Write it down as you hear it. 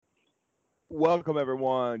Welcome,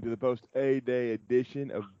 everyone, to the post-A-Day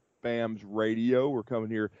edition of BAMS Radio. We're coming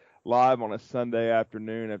here live on a Sunday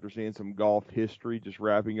afternoon after seeing some golf history, just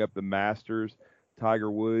wrapping up the Masters.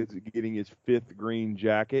 Tiger Woods getting his fifth green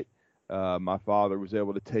jacket. My father was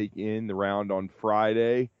able to take in the round on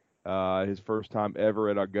Friday, his first time ever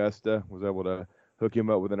at Augusta. Was able to hook him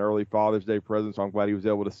up with an early Father's Day present, so I'm glad he was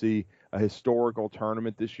able to see a historical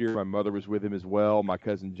tournament this year. My mother was with him as well. My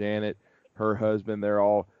cousin Janet, her husband, they're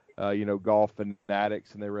all golf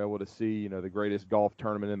fanatics, and they were able to see, the greatest golf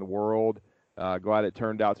tournament in the world. Glad it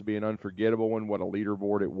turned out to be an unforgettable one. What a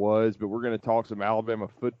leaderboard it was. But we're going to talk some Alabama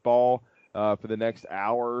football for the next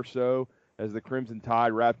hour or so as the Crimson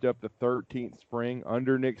Tide wrapped up the 13th spring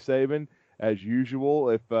under Nick Saban. As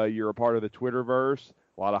usual, if you're a part of the Twitterverse,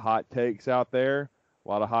 a lot of hot takes out there. A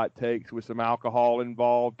lot of hot takes with some alcohol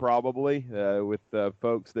involved, probably, with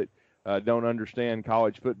folks that don't understand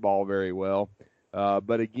college football very well.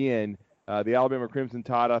 But again, the Alabama Crimson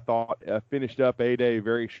Tide, I thought, finished up A-Day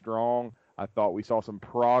very strong. I thought we saw some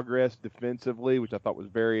progress defensively, which I thought was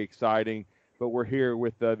very exciting. But we're here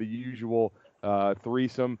with the usual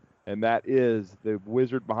threesome, and that is the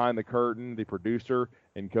wizard behind the curtain, the producer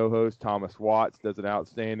and co-host Thomas Watts. Does an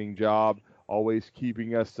outstanding job, always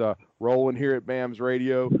keeping us rolling here at BAMS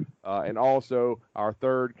Radio. And also our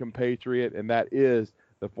third compatriot, and that is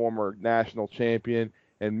the former national champion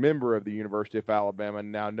and member of the University of Alabama,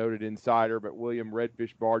 now noted insider, but William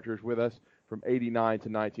Redfish Barger is with us from 89 to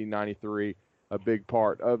 1993, a big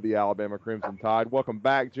part of the Alabama Crimson Tide. Welcome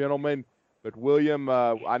back, gentlemen. But William,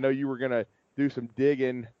 I know you were going to do some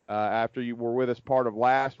digging after you were with us part of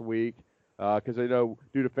last week, because I know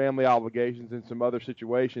due to family obligations and some other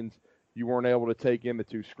situations, you weren't able to take in the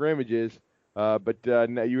two scrimmages. But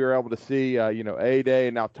you were able to see, A-Day,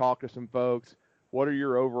 and now talk to some folks. What are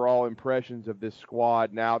your overall impressions of this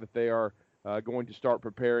squad now that they are going to start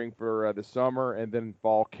preparing for the summer and then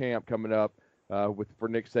fall camp coming up for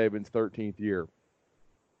Nick Saban's 13th year?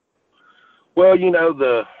 Well,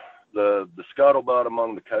 the scuttlebutt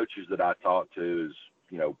among the coaches that I talked to is,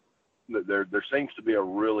 there seems to be a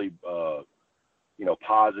really,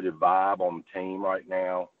 positive vibe on the team right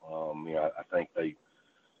now. I think they,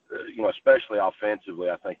 especially offensively,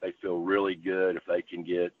 I think they feel really good if they can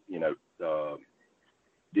get,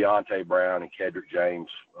 Deontay Brown and Kedrick James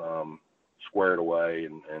squared away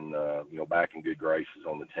and back in good graces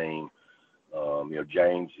on the team.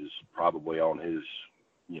 James is probably on his,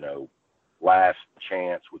 last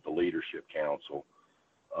chance with the leadership council.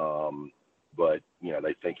 But,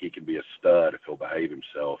 they think he can be a stud if he'll behave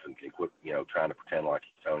himself and can quit, trying to pretend like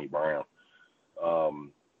he's Tony Brown.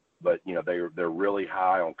 But, they're really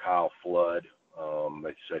high on Kyle Flood.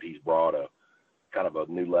 They said he's brought a kind of a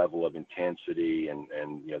new level of intensity and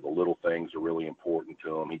the little things are really important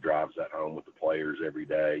to him. He drives that home with the players every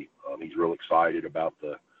day. He's real excited about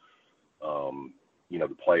the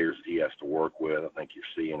players that he has to work with. I think you're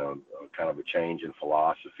seeing a kind of a change in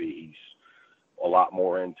philosophy. He's a lot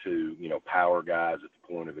more into, power guys at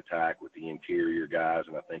the point of attack with the interior guys.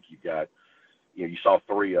 And I think you've got, you saw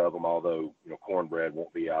three of them, although, Cornbread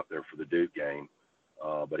won't be out there for the Duke game.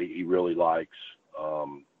 But he really likes,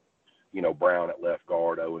 Brown at left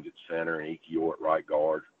guard, Owens at center, and Ikio at right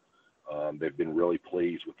guard. They've been really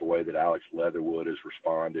pleased with the way that Alex Leatherwood has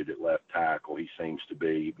responded at left tackle. He seems to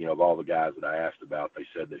be, of all the guys that I asked about, they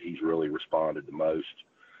said that he's really responded the most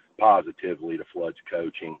positively to Flood's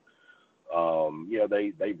coaching.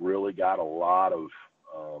 They've really got a lot of,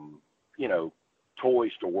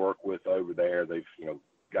 toys to work with over there. They've,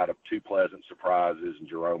 got two pleasant surprises in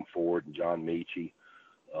Jerome Ford and John Mechie.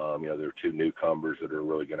 There are two newcomers that are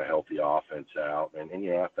really going to help the offense out. And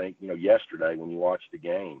I think, yesterday when you watched the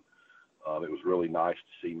game, it was really nice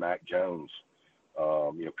to see Mac Jones,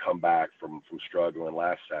 come back from struggling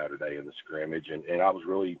last Saturday in the scrimmage. And I was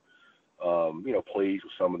really, pleased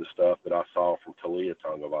with some of the stuff that I saw from Talia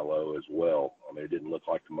Tagovailoa as well. I mean, it didn't look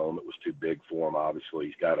like the moment was too big for him. Obviously,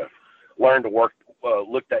 he's got to learn to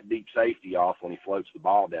look that deep safety off when he floats the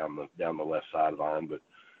ball down the left sideline. But,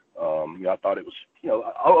 I thought it was,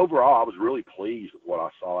 overall, I was really pleased with what I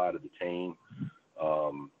saw out of the team.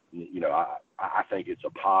 I think it's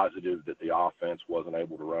a positive that the offense wasn't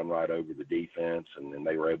able to run right over the defense, and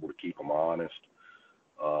they were able to keep them honest.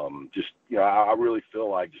 I really feel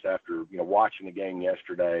like just after, watching the game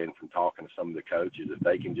yesterday and from talking to some of the coaches, if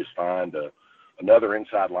they can just find another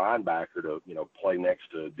inside linebacker to, play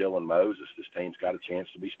next to Dylan Moses, this team's got a chance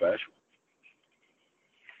to be special.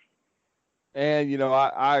 And,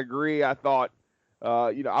 I agree. I thought,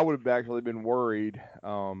 I would have actually been worried.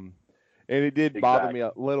 And it did bother me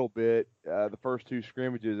a little bit. The first two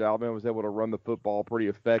scrimmages, Alabama was able to run the football pretty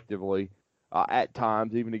effectively. at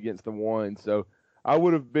times, even against the ones. So I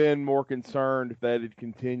would have been more concerned if that had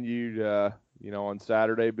continued, on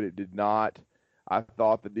Saturday, but it did not. I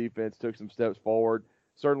thought the defense took some steps forward.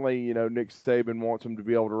 Certainly, Nick Saban wants them to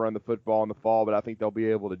be able to run the football in the fall, but I think they'll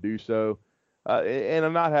be able to do so. And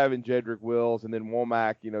I'm not having Jedrick Wills, and then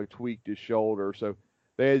Womack, tweaked his shoulder. So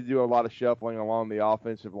they had to do a lot of shuffling along the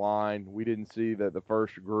offensive line. We didn't see the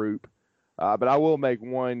first group. But I will make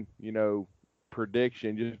one,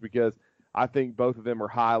 prediction just because I think both of them are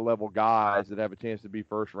high-level guys that have a chance to be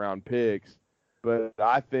first-round picks. But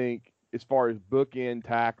I think as far as bookend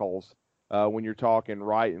tackles, when you're talking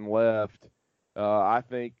right and left, I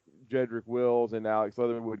think Jedrick Wills and Alex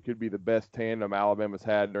Leatherwood could be the best tandem Alabama's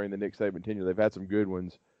had during the Nick Saban tenure. They've had some good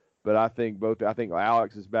ones, but I think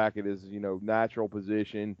Alex is back at his natural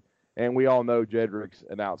position, and we all know Jedrick's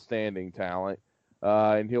an outstanding talent,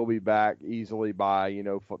 and he'll be back easily by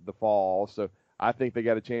the fall. So I think they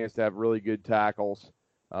got a chance to have really good tackles,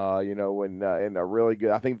 and a really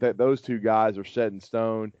good. I think that those two guys are set in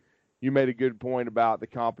stone. You made a good point about the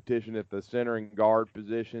competition at the center and guard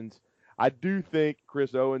positions. I do think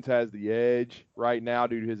Chris Owens has the edge right now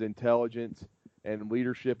due to his intelligence and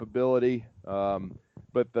leadership ability.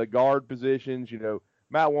 But the guard positions,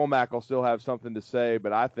 Matt Womack will still have something to say,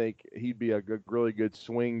 but I think he'd be a really good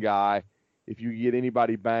swing guy. If you get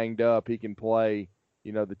anybody banged up, he can play,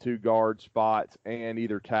 the two guard spots and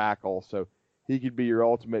either tackle. So he could be your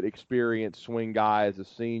ultimate experienced swing guy as a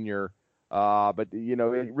senior. But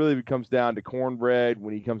it really comes down to Cornbread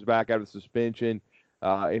when he comes back out of suspension.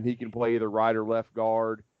 And he can play either right or left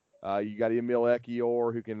guard. You got Emil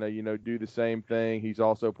Ekiyor who can, do the same thing. He's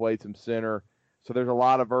also played some center. So there's a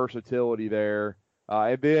lot of versatility there.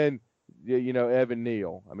 And then, Evan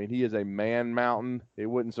Neal. I mean, he is a man mountain. It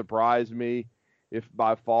wouldn't surprise me if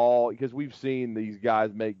by fall, because we've seen these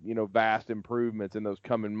guys make, vast improvements in those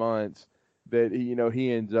coming months, that,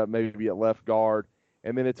 he ends up maybe at left guard.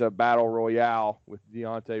 And then it's a battle royale with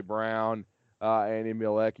Deontay Brown and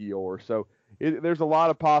Emil Ekiyor. So there's a lot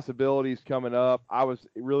of possibilities coming up. I was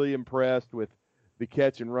really impressed with the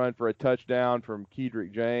catch and run for a touchdown from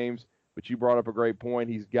Kedrick James, but you brought up a great point.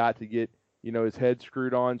 He's got to get, his head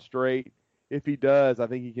screwed on straight. If he does, I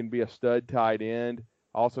think he can be a stud tight end.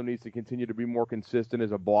 Also needs to continue to be more consistent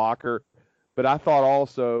as a blocker. But I thought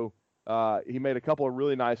also he made a couple of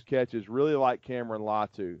really nice catches, really like Cameron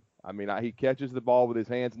Latu. I mean, he catches the ball with his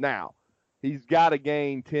hands. Now, he's got to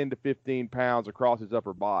gain 10 to 15 pounds across his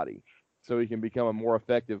upper body so he can become a more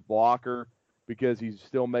effective blocker because he's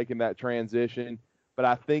still making that transition. But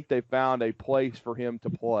I think they found a place for him to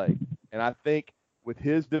play. And I think with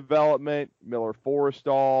his development, Miller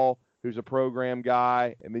Forrestall, who's a program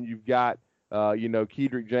guy, and then you've got,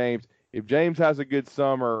 Kedrick James. If James has a good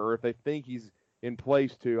summer or if they think he's in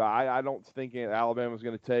place to, I don't think Alabama's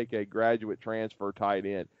going to take a graduate transfer tight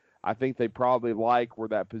end. I think they probably like where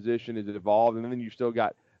that position is evolved. And then you still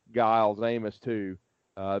got Giles Amos, too.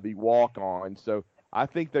 The walk-on. So I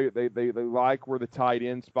think they like where the tight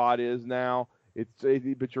end spot is now.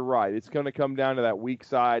 But you're right. It's going to come down to that weak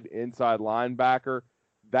side inside linebacker.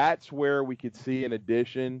 That's where we could see an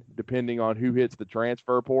addition depending on who hits the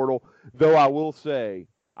transfer portal. Though I will say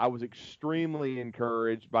I was extremely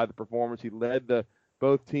encouraged by the performance. He led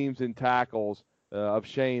both teams in tackles of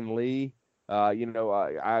Shane Lee.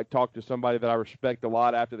 I talked to somebody that I respect a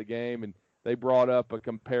lot after the game, and they brought up a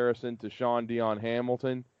comparison to Sean Dion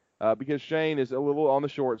Hamilton because Shane is a little on the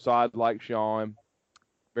short side like Sean,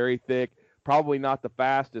 very thick, probably not the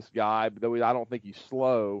fastest guy, but though I don't think he's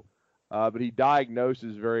slow, but he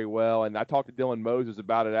diagnoses very well. And I talked to Dylan Moses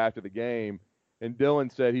about it after the game, and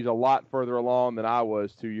Dylan said he's a lot further along than I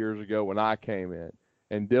was 2 years ago when I came in.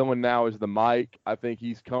 And Dylan now is the mic. I think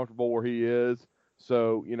he's comfortable where he is.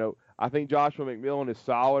 So, I think Joshua McMillan is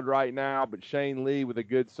solid right now, but Shane Lee with a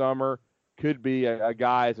good summer could be a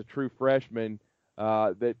guy as a true freshman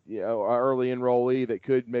that, early enrollee that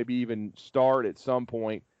could maybe even start at some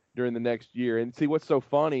point during the next year. And see, what's so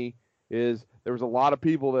funny is there was a lot of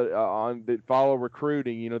people that follow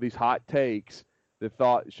recruiting, these hot takes that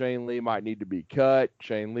thought Shane Lee might need to be cut.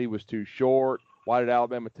 Shane Lee was too short. Why did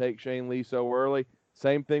Alabama take Shane Lee so early?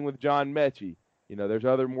 Same thing with John Mechie. There's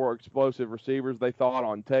other more explosive receivers they thought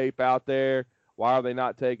on tape out there. Why are they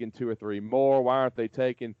not taking 2 or 3 more? Why aren't they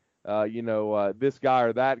taking, this guy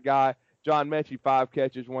or that guy? John Mechie, 5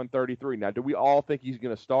 catches, 133. Now, do we all think he's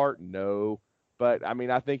going to start? No. But,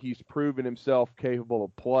 I think he's proven himself capable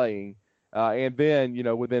of playing. And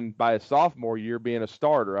then, by his sophomore year, being a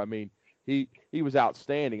starter. He was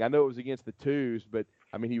outstanding. I know it was against the twos, but,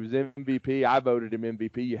 he was MVP. I voted him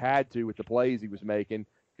MVP. You had to with the plays he was making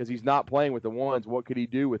because he's not playing with the ones. What could he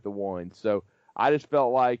do with the ones? So I just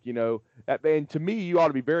felt like, and to me, you ought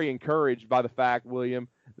to be very encouraged by the fact, William,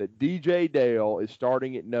 that DJ Dale is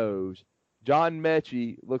starting at nose. John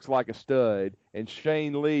Mechie looks like a stud, and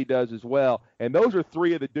Shane Lee does as well. And those are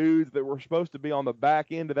three of the dudes that were supposed to be on the back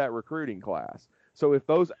end of that recruiting class. So if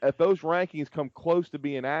those rankings come close to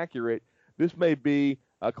being accurate, this may be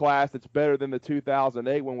a class that's better than the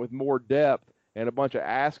 2008 one with more depth and a bunch of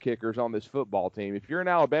ass kickers on this football team. If you're an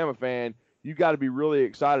Alabama fan, you got to be really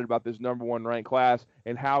excited about this number one ranked class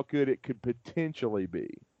and how good it could potentially be.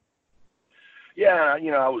 Yeah,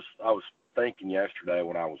 I was thinking yesterday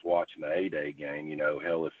when I was watching the A-Day game,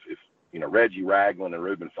 hell, if Reggie Ragland and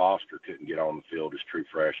Reuben Foster couldn't get on the field as true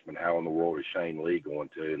freshmen, how in the world is Shane Lee going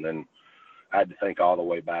to? And then I had to think all the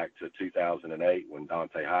way back to 2008 when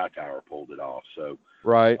Dante Hightower pulled it off. So,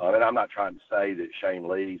 right. And I'm not trying to say that Shane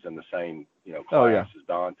Lee's in the same, class as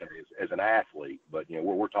Dante as an athlete, but,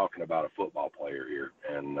 we're talking about a football player here.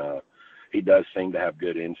 And he does seem to have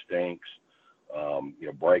good instincts,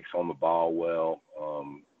 breaks on the ball well.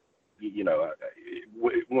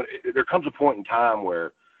 There comes a point in time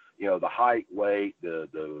where, the height, weight,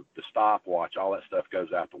 the stopwatch, all that stuff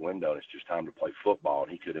goes out the window, and it's just time to play football,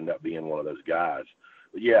 and he could end up being one of those guys.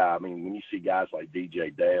 But, yeah, I mean, when you see guys like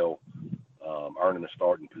DJ Dale earning a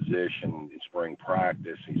starting position in spring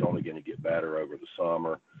practice, he's only going to get better over the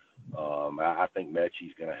summer. I think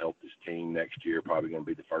Mechie's going to help this team next year, probably going to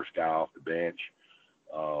be the first guy off the bench.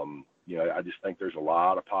 I just think there's a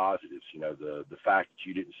lot of positives. The fact that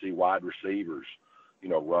you didn't see wide receivers –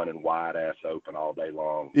 running wide ass open all day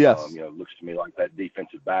long. Yes. It looks to me like that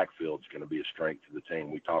defensive backfield is going to be a strength to the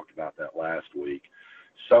team. We talked about that last week.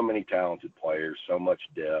 So many talented players, so much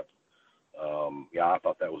depth. I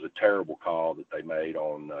thought that was a terrible call that they made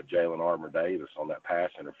on Jalen Armour-Davis on that pass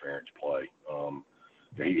interference play.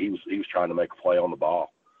 He was trying to make a play on the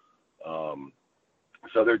ball.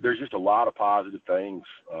 So there's just a lot of positive things,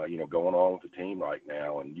 going on with the team right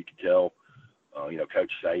now, and you can tell,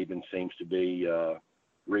 Coach Saban seems to be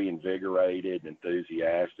reinvigorated,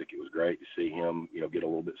 enthusiastic. It was great to see him, get a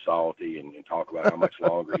little bit salty and talk about how much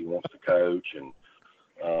longer he wants to coach. And,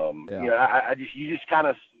 you just kind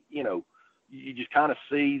of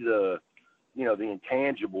see the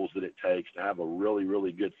intangibles that it takes to have a really,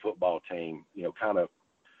 really good football team, kind of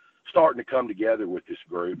starting to come together with this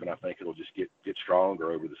group. And I think it'll just get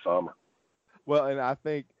stronger over the summer. Well, and I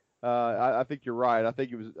think you're right. I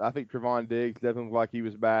think Trevon Diggs definitely looked like he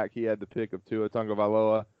was back. He had the pick of Tua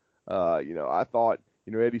Tagovailoa. I thought,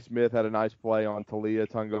 Eddie Smith had a nice play on Talia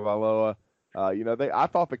Tagovailoa. I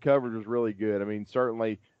thought the coverage was really good. I mean,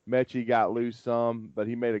 certainly Mechie got loose some, but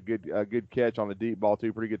he made a good catch on the deep ball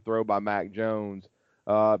too. Pretty good throw by Mac Jones.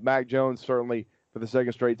 Mac Jones certainly for the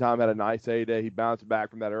second straight time had a nice A-Day. He bounced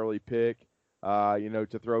back from that early pick,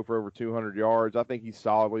 to throw for over 200 yards. I think he's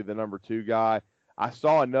solidly the number 2 guy. I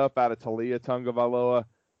saw enough out of Talia Tagovailoa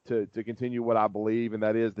to continue what I believe, and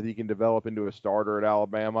that is that he can develop into a starter at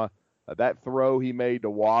Alabama. That throw he made to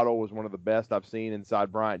Waddle was one of the best I've seen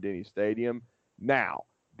inside Bryant-Denny Stadium. Now,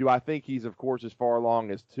 do I think he's, of course, as far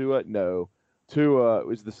along as Tua? No. Tua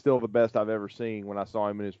is still the best I've ever seen when I saw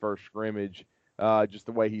him in his first scrimmage, just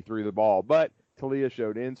the way he threw the ball. But Talia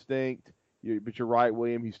showed instinct. But you're right,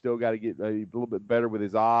 William. He's still got to get a little bit better with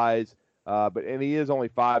his eyes. And he is only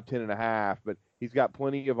 5'10 and a half, but he's got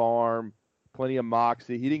plenty of arm, plenty of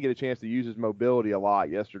moxie. He didn't get a chance to use his mobility a lot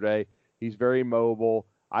yesterday. He's very mobile.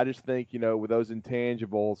 I just think, with those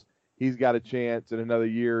intangibles, he's got a chance in another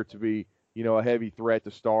year to be, a heavy threat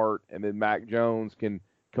to start, and then Mac Jones can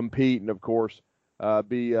compete and, of course,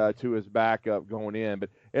 be to his backup going in.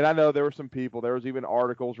 And I know there were some people, there was even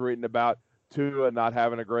articles written about Tua not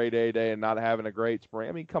having a great A-Day and not having a great spring.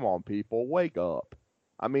 I mean, come on, people, wake up.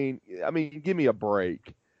 I mean, give me a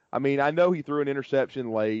break. I mean, I know he threw an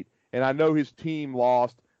interception late, and I know his team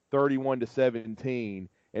lost 31-17,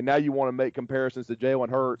 and now you want to make comparisons to Jalen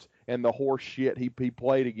Hurts and the horse shit he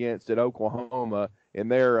played against at Oklahoma in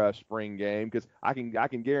their spring game, because I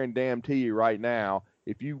can guarantee you right now,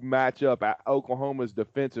 if you match up Oklahoma's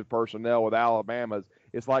defensive personnel with Alabama's,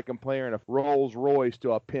 it's like comparing a Rolls Royce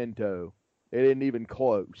to a Pinto. It isn't even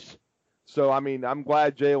close. So, I mean, I'm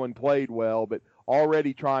glad Jalen played well, but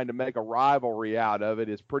already trying to make a rivalry out of it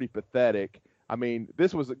is pretty pathetic. I mean,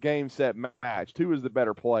 this was a game, set, match. Tua is the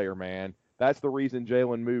better player, man. That's the reason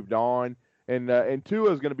Jalen moved on. And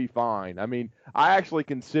Tua is going to be fine. I mean, I actually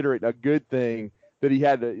consider it a good thing that he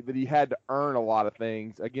had to earn a lot of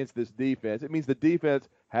things against this defense. It means the defense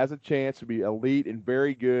has a chance to be elite and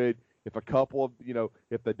very good if a couple of,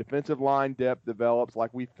 if the defensive line depth develops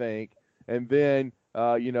like we think, and then,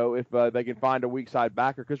 if they can find a weak side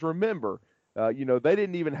backer. Because remember, They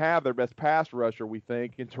didn't even have their best pass rusher, we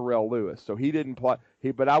think, in Terrell Lewis. So he didn't play.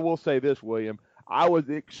 But I will say this, William, I was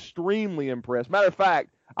extremely impressed. Matter of fact,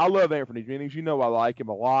 I love Anthony Jennings. You know I like him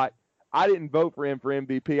a lot. I didn't vote for him for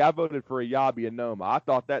MVP. I voted for Ayabi Anoma. I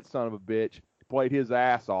thought that son of a bitch played his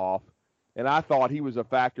ass off, and I thought he was a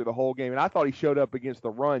factor the whole game. And I thought he showed up against the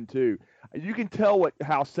run too. You can tell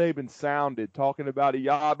how Saban sounded talking about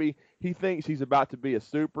Ayabi. He thinks he's about to be a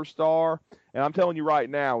superstar. And I'm telling you right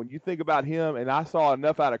now, when you think about him, and I saw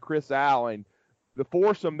enough out of Chris Allen, the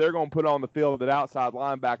foursome they're going to put on the field, that outside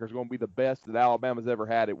linebacker is going to be the best that Alabama's ever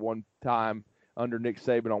had at one time under Nick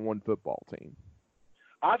Saban on one football team.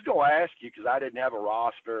 I was going to ask you, because I didn't have a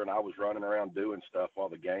roster and I was running around doing stuff while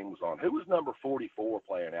the game was on. Who was number 44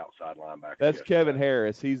 playing outside linebacker? That's yesterday? Kevin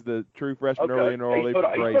Harris. He's the true freshman early enrollee. He's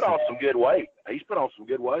put on some good weight. He's put on some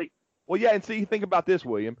good weight. Well, yeah, and see, think about this,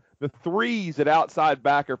 William. The threes at outside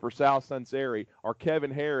backer for Sal Sunseri are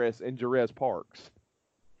Kevin Harris and Jerez Parks.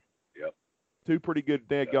 Yep. Two pretty good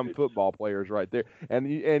dadgum football players right there. And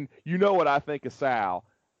you know what I think of Sal.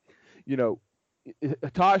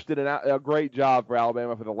 Tosh did a great job for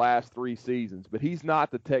Alabama for the last 3 seasons, but he's not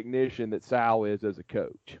the technician that Sal is as a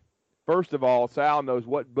coach. First of all, Sal knows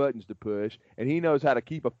what buttons to push, and he knows how to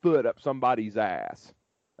keep a foot up somebody's ass,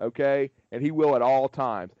 okay? And he will at all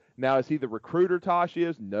times. Now, is he the recruiter Tosh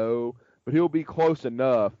is? No, but he'll be close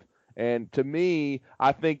enough. And to me,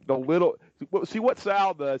 I think see what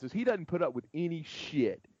Sal does is he doesn't put up with any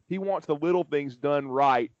shit. He wants the little things done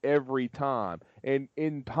right every time. And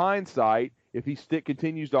in hindsight, if he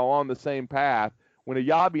continues on the same path, when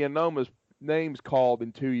Ayabi Anoma's name's called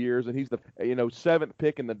in 2 years and he's the 7th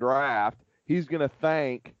pick in the draft, he's going to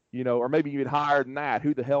thank, or maybe even higher than that,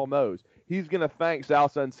 who the hell knows. He's going to thank Sal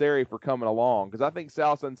Sunseri for coming along, because I think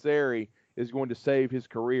Sal Sunseri is going to save his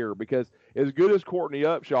career, because as good as Courtney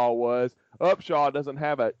Upshaw was, Upshaw doesn't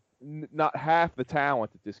have not half the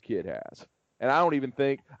talent that this kid has. And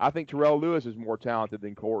I think Terrell Lewis is more talented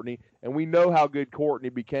than Courtney, and we know how good Courtney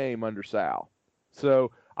became under Sal.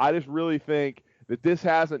 So I just really think that this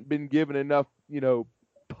hasn't been given enough,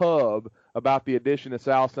 pub about the addition of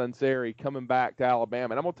Sal Sunseri coming back to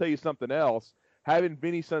Alabama. And I'm going to tell you something else. Having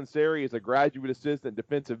Vinny Sunseri as a graduate assistant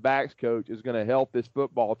defensive backs coach is going to help this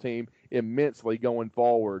football team immensely going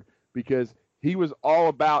forward, because he was all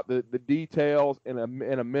about the details and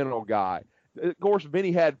a mental guy. Of course,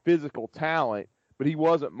 Vinny had physical talent, but he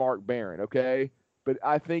wasn't Mark Barron, okay? But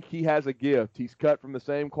I think he has a gift. He's cut from the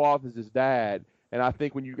same cloth as his dad. And I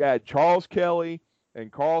think when you add Charles Kelly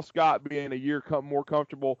and Carl Scott being a year more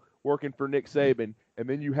comfortable working for Nick Saban, and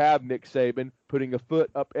then you have Nick Saban putting a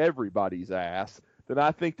foot up everybody's ass, then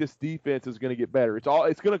I think this defense is going to get better. It's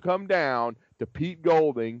going to come down to Pete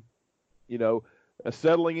Golding,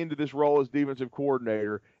 settling into this role as defensive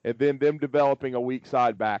coordinator, and then them developing a weak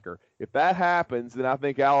side backer. If that happens, then I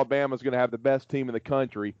think Alabama's going to have the best team in the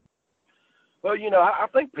country. Well, I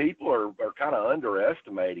think people are kind of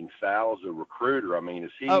underestimating Sal as a recruiter. I mean,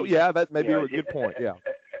 is he? Oh, yeah, that may be a good point, yeah.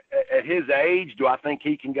 At his age, do I think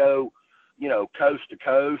he can go, coast to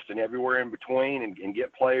coast and everywhere in between and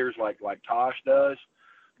get players like Tosh does?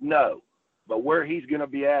 No. But where he's going to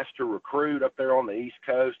be asked to recruit up there on the East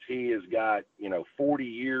Coast, he has got, 40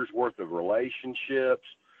 years worth of relationships.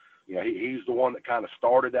 He's the one that kind of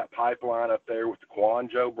started that pipeline up there with the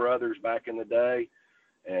Kwanjo brothers back in the day.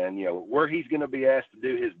 And, where he's going to be asked to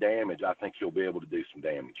do his damage, I think he'll be able to do some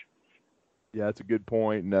damage. Yeah, that's a good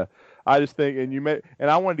point. And I just think, and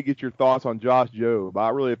I wanted to get your thoughts on Josh Jobe. I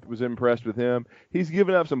really was impressed with him. He's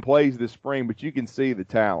given up some plays this spring, but you can see the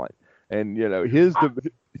talent. And,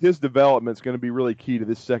 his development's going to be really key to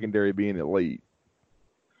this secondary being elite.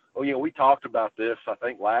 Well, we talked about this, I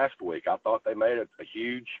think, last week. I thought they made a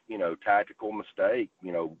huge, tactical mistake,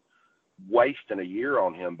 wasting a year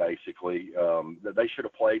on him, basically. That they should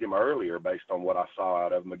have played him earlier based on what I saw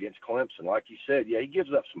out of him against Clemson. Like you said, yeah, he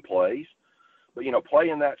gives up some plays. But,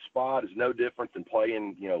 playing that spot is no different than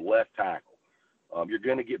playing, left tackle. You're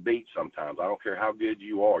going to get beat sometimes. I don't care how good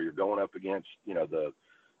you are. You're going up against, the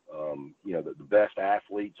best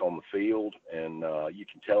athletes on the field, and you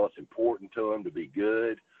can tell it's important to him to be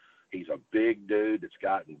good. He's a big dude that's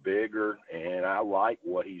gotten bigger, and I like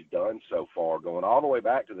what he's done so far, going all the way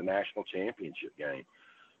back to the national championship game.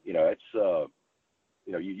 It's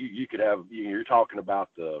you could have, you're talking about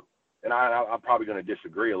and I'm probably going to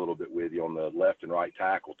disagree a little bit with you on the left and right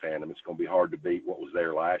tackle tandem. It's going to be hard to beat what was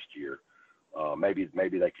there last year. Maybe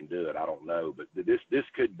they can do it. I don't know, but this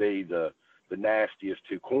could be the nastiest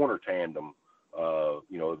two-corner tandem, of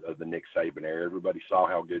the Nick Saban era. Everybody saw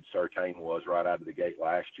how good Surtain was right out of the gate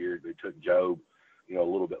last year. They took Jobe, a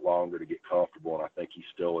little bit longer to get comfortable, and I think he's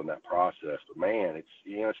still in that process. But man, it's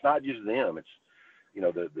it's not just them. It's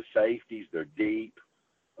the safeties. They're deep.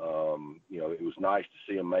 It was nice to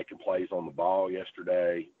see them making plays on the ball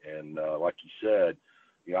yesterday, and like you said,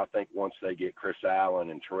 I think once they get Chris Allen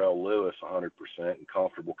and Terrell Lewis 100% and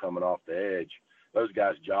comfortable coming off the edge, those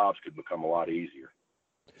guys' jobs could become a lot easier.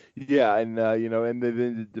 Yeah, and and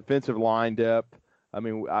the defensive line depth. I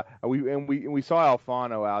mean, we saw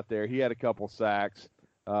Alfano out there. He had a couple sacks,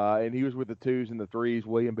 and he was with the 2s and the 3s,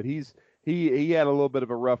 William. But he had a little bit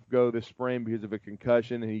of a rough go this spring because of a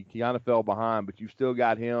concussion, and he kind of fell behind. But you still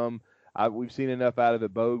got him. We've seen enough out of the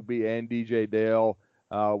Bogby and DJ Dale.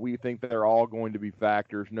 We think they're all going to be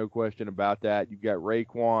factors, no question about that. You've got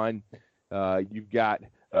Raekwon. You've got,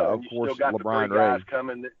 of course, LeBron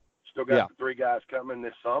Ray. Still got the 3 guys coming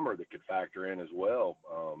this summer that could factor in as well.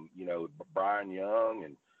 Brian Young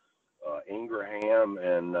and Ingraham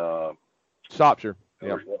and Sopsher.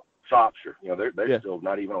 Yeah. Sopsher. They're still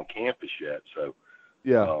not even on campus yet. So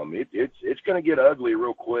it's going to get ugly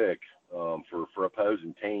real quick for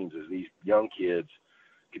opposing teams as these young kids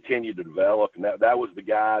continue to develop. And that was the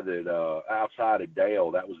guy that outside of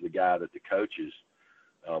Dale, that was the guy that the coaches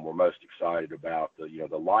were most excited about.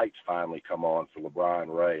 The lights finally come on for LeBron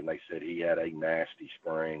Ray, and they said he had a nasty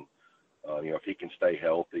spring. If he can stay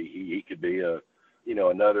healthy, he could be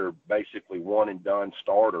another basically one and done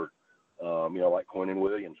starter, like Quentin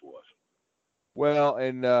Williams was. Well,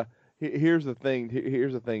 and here's the thing.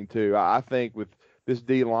 Here's the thing too. I think with this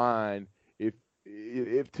D line,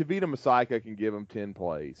 if Tavita Masika can give him 10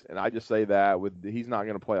 plays, and I just say that he's not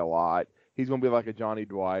going to play a lot. He's going to be like a Johnny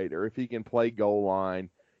Dwight, or if he can play goal line,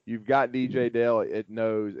 you've got DJ Dale at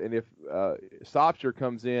nose, and if Sopsher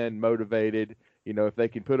comes in motivated, if they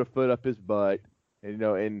can put a foot up his butt,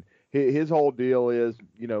 and his whole deal is,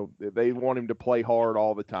 they want him to play hard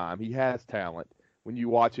all the time. He has talent. When you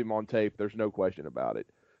watch him on tape, there's no question about it.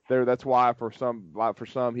 That's why for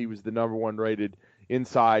some he was the number 1 rated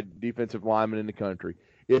inside defensive lineman in the country.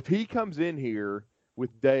 If he comes in here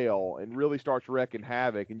with Dale and really starts wrecking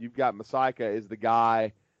havoc, and you've got Masika as the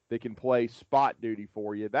guy that can play spot duty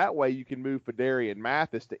for you, that way you can move Fedarian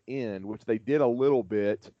Mathis to end, which they did a little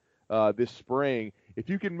bit this spring. If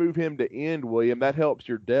you can move him to end, William, that helps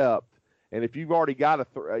your depth. And if you've already got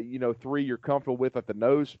a 3 you're comfortable with at the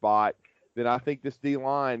nose spot, then I think this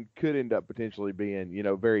D-line could end up potentially being,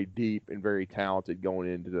 very deep and very talented going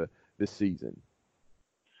into this season.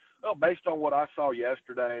 Well, based on what I saw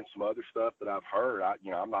yesterday and some other stuff that I've heard,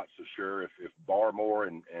 I'm not so sure if Barmore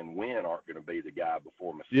and Wynn aren't going to be the guy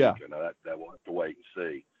before Masika. Yeah. Now that we'll have to wait and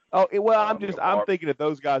see. Oh, well, I'm thinking of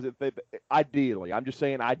those guys that ideally,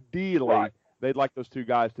 right. They'd like those 2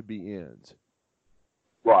 guys to be ends.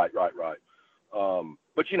 Right.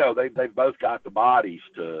 But they've both got the bodies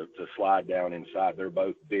to slide down inside. They're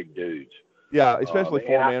both big dudes. Yeah, especially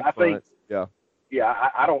 4-man front. Yeah. Yeah,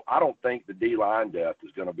 I don't think the D-line depth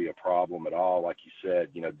is going to be a problem at all. Like you said,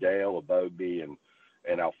 Dale, Abogby, and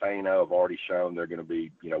Alfano have already shown they're going to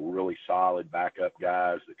be, really solid backup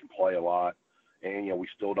guys that can play a lot. And, we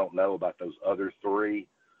still don't know about those other 3.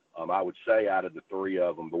 I would say out of the 3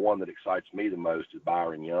 of them, the one that excites me the most is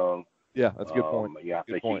Byron Young. Yeah, that's a good point. I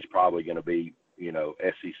think he's probably going to be,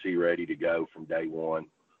 SEC ready to go from day one.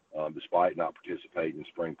 Despite not participating in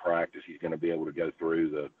spring practice, he's going to be able to go through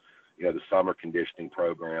the summer conditioning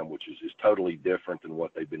program, which is totally different than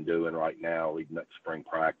what they've been doing right now leading up to spring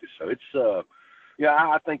practice. So it's,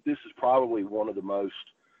 I think this is probably one of the most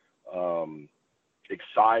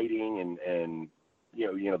exciting and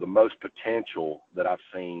the most potential that I've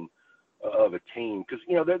seen of a team. Because,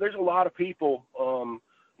 there's a lot of people,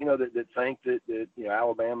 that think that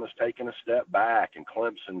Alabama's taking a step back and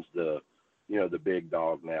Clemson's the big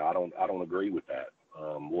dog now. I don't agree with that.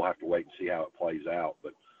 We'll have to wait and see how it plays out.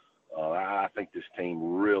 But I think this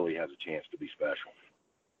team really has a chance to be special.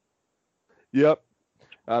 Yep.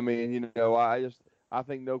 I mean, I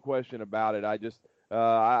think no question about it. I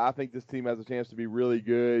think this team has a chance to be really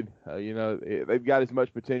good. They've got as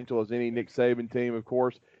much potential as any Nick Saban team. Of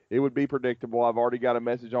course, it would be predictable. I've already got a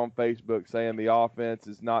message on Facebook saying the offense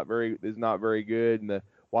is not very good, and the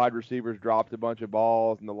wide receivers dropped a bunch of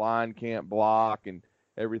balls, and the line can't block and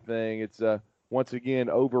everything. It's once again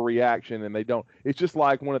overreaction, and they don't. It's just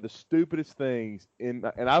like one of the stupidest things and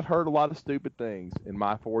I've heard a lot of stupid things in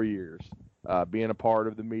my 4 years being a part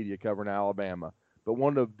of the media covering Alabama. But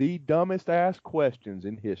one of the dumbest asked questions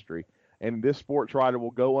in history, and this sports writer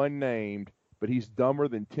will go unnamed, but he's dumber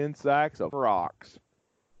than 10 sacks of rocks.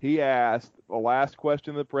 He asked the last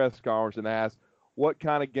question of the press conference and asked what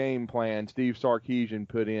kind of game plan Steve Sarkisian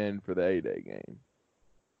put in for the A-Day game.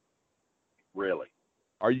 Really?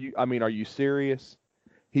 Are you serious?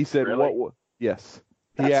 He said, Really? Yes.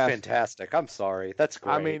 He That's asked. fantastic. I'm sorry. That's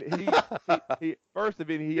great. I mean, he first of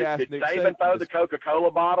it, he asked Did Nick Saban Saban. throw the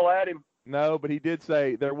Coca-Cola bottle at him? No, but he did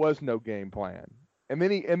say there was no game plan. And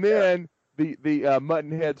then the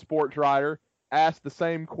Muttonhead sports writer asked the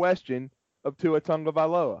same question of Tua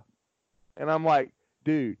Tagovailoa. And I'm like,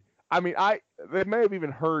 dude, I mean, they may have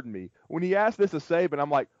even heard me. When he asked this of Saban, I'm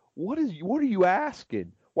like, what are you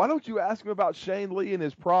asking? Why don't you ask him about Shane Lee and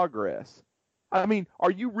his progress? I mean,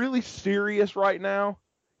 are you really serious right now?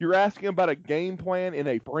 You're asking about a game plan in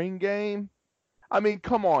a spring game? I mean,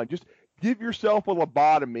 come on, just give yourself a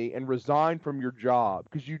lobotomy and resign from your job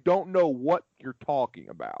because you don't know what you're talking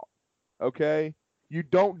about. Okay? You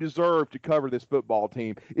don't deserve to cover this football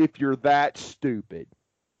team if you're that stupid.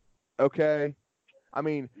 Okay? I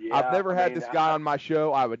mean, Yeah, I've never had this guy on my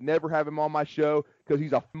show. I would never have him on my show because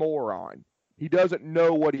he's a moron. He doesn't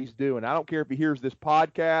know what he's doing. I don't care if he hears this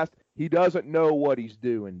podcast. He doesn't know what he's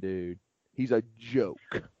doing, dude. He's a joke.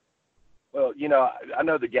 Well, I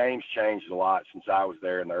know the game's changed a lot since I was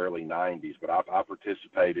there in the early 90s, but I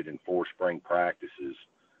participated in 4 spring practices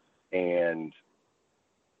and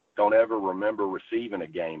don't ever remember receiving a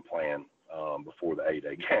game plan before the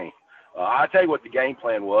 8-day game. I'll tell you what the game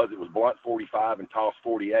plan was. It was blunt 45 and toss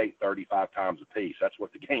 48 35 times a piece. That's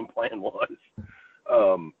what the game plan was.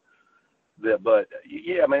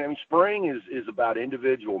 Spring is about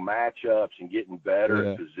individual matchups and getting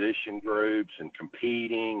better at position groups and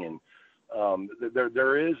competing, and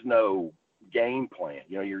there is no game plan.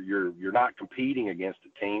 You're not competing against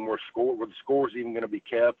a team where the score's even going to be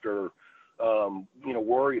kept or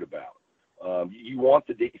worried about. You want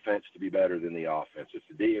the defense to be better than the offense. If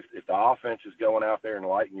the offense is going out there and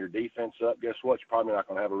lighting your defense up, guess what? You're probably not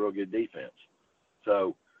going to have a real good defense.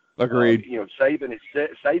 So, agreed. Saban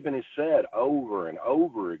has said over and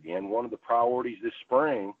over again, one of the priorities this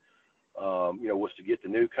spring, was to get the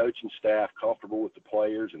new coaching staff comfortable with the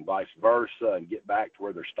players and vice versa, and get back to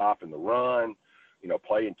where they're stopping the run,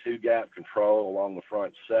 playing 2-gap control along the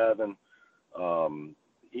front 7. And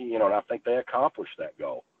I think they accomplished that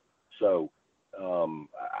goal. So,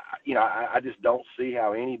 I just don't see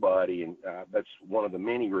how anybody, and that's one of the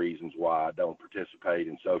many reasons why I don't participate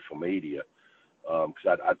in social media,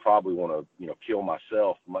 because I'd probably want to, kill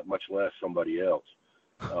myself, much less somebody else.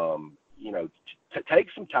 Take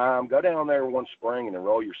some time, go down there one spring and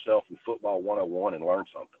enroll yourself in Football 101 and learn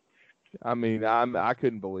something. I mean, I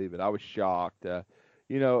couldn't believe it. I was shocked,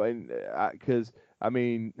 because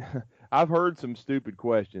I've heard some stupid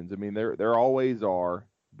questions. I mean, there always are,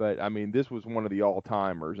 but I mean, this was one of the all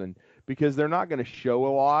timers, and because they're not going to show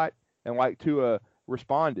a lot, and like Tua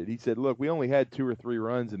responded, he said, "Look, we only had 2 or 3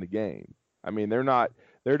 runs in the game. I mean,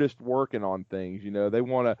 they're just working on things.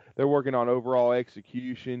 They're working on overall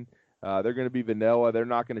execution. They're going to be vanilla. They're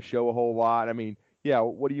not going to show a whole lot. I mean." Yeah,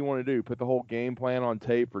 what do you want to do? Put the whole game plan on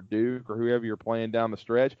tape for Duke or whoever you're playing down the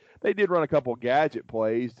stretch? They did run a couple gadget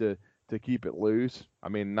plays to keep it loose. I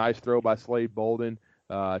mean, nice throw by Slade Bolden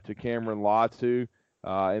to Cameron Latu,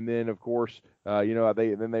 and then of course, they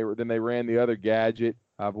ran the other gadget.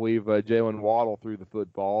 I believe Jalen Waddle threw the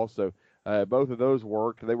football. So both of those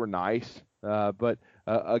worked. They were nice, but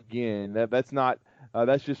again, that's not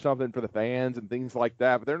that's just something for the fans and things like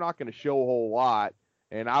that. But they're not going to show a whole lot.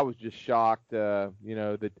 And I was just shocked, that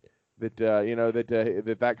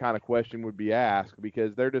kind of question would be asked,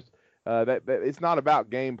 because they're just that it's not about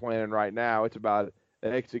game planning right now. It's about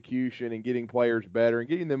execution and getting players better and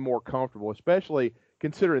getting them more comfortable, especially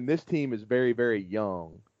considering this team is very, very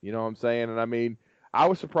young. You know what I'm saying? And I mean, I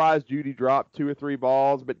was surprised Judy dropped 2 or 3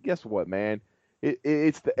 balls, but guess what, man?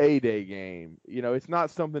 It's the A-Day game. It's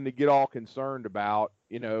not something to get all concerned about.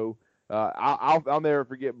 I'll never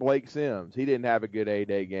forget Blake Sims. He didn't have a good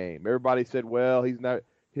A-Day game. Everybody said, well,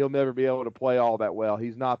 he'll never be able to play all that well.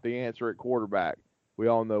 He's not the answer at quarterback. We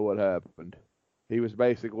all know what happened. He was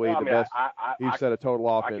basically the best. He set a total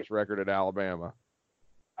offense record at Alabama.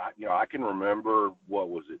 I can remember, what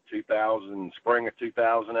was it, spring of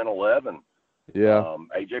 2011. Yeah.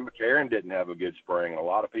 A.J. McCarron didn't have a good spring, and a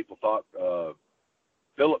lot of people thought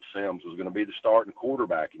Phillip Sims was going to be the starting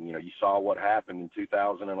quarterback. And, you saw what happened in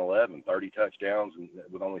 2011, 30 touchdowns and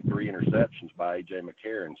with only 3 interceptions by A.J.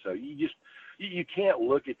 McCarron. So you can't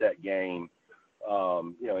look at that game,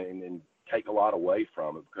 and take a lot away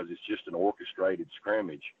from it, because it's just an orchestrated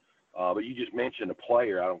scrimmage. But you just mentioned a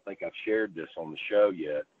player. I don't think I've shared this on the show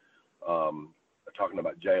yet. Talking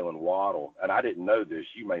about Jalen Waddle, and I didn't know this.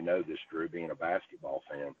 You may know this, Drew, being a basketball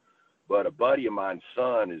fan. But a buddy of mine's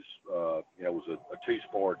son was a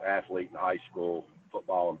 2-sport athlete in high school,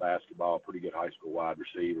 football and basketball, pretty good high school wide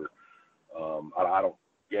receiver. I don't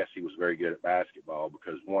guess he was very good at basketball,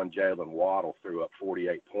 because one Jalen Waddle threw up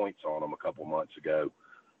 48 points on him a couple months ago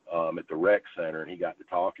at the rec center, and he got to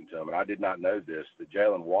talking to him. And I did not know this, that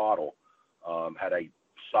Jalen Waddle had a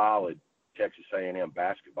solid Texas A&M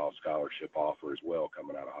basketball scholarship offer as well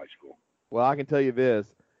coming out of high school. Well, I can tell you this.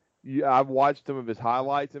 I've watched some of his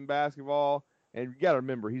highlights in basketball, and you got to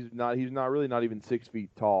remember he's not really not even 6 feet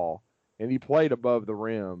tall, and he played above the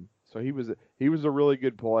rim, so he was a really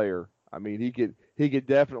good player. I mean, he could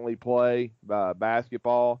definitely play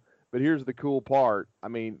basketball. But here's the cool part. I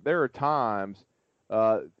mean, there are times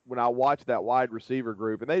when I watch that wide receiver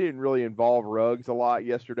group, and they didn't really involve Ruggs a lot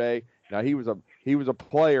yesterday. Now he was a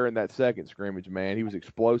player in that second scrimmage, man. He was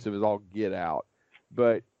explosive as all get out.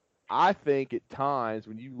 But I think at times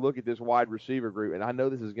when you look at this wide receiver group, and I know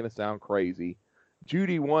this is going to sound crazy,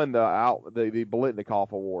 Judy won the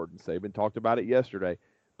Biletnikoff Award, and Saban talked about it yesterday.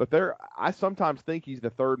 But I sometimes think he's the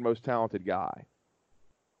third most talented guy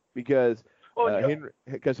because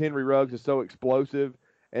Henry Ruggs is so explosive,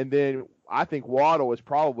 and then I think Waddle is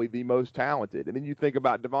probably the most talented. And then you think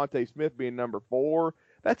about Devontae Smith being number 4,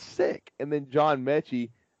 that's sick, and then John Mechie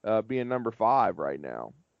being number 5 right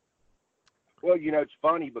now. Well, it's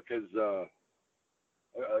funny because a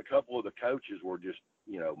couple of the coaches were just,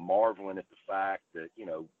 marveling at the fact that,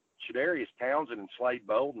 Shadarius Townsend and Slade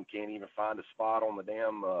Bolden can't even find a spot on the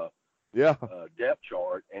damn depth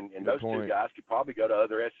chart, and those two guys could probably go to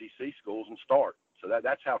other SEC schools and start. So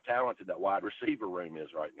that's how talented that wide receiver room is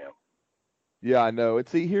right now. Yeah, I know. And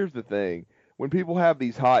see, here's the thing. When people have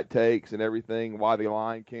these hot takes and everything, why the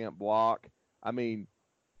line can't block, I mean,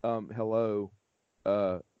 Jedrick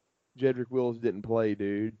Wills didn't play,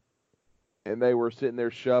 dude. And they were sitting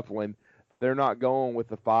there shuffling. They're not going with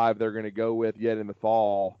the 5 they're going to go with yet in the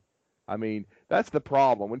fall. I mean, that's the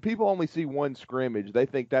problem. When people only see one scrimmage, they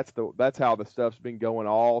think that's how the stuff's been going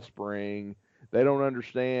all spring. They don't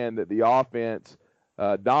understand that the offense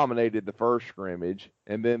dominated the first scrimmage,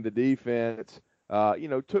 and then the defense,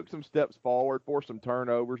 took some steps forward, forced some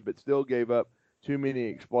turnovers, but still gave up too many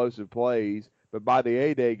explosive plays. But by the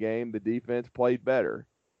A-Day game, the defense played better,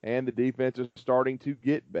 and the defense is starting to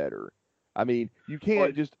get better. I mean, you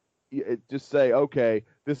can't just say, okay,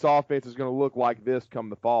 this offense is going to look like this come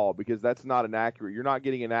the fall, because that's not you're not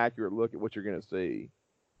getting an accurate look at what you're going to see.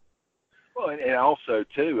 Well, and also,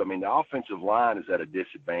 too, I mean, the offensive line is at a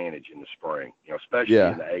disadvantage in the spring, especially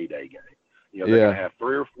in the A-Day game. They're going to have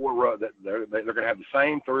 3 or 4 they're going to have the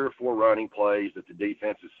same 3 or 4 running plays that the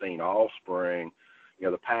defense has seen all spring.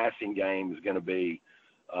 The passing game is going to be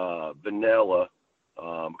vanilla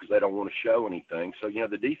because they don't want to show anything. So,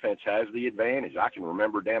 the defense has the advantage. I can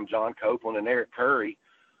remember damn John Copeland and Eric Curry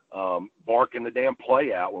barking the damn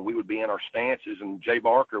play out when we would be in our stances and Jay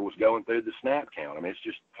Barker was going through the snap count. I mean, it's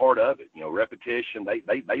just part of it. Repetition,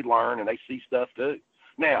 they learn and they see stuff too.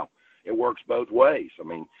 Now, it works both ways. I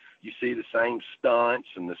mean, you see the same stunts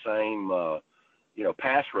and the same,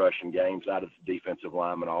 pass rushing games out of the defensive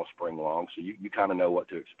linemen all spring long. So you kind of know what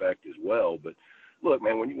to expect as well. But look,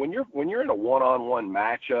 man, when you're in a one-on-one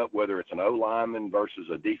matchup, whether it's an O lineman versus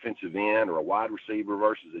a defensive end or a wide receiver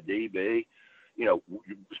versus a DB,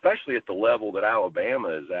 especially at the level that Alabama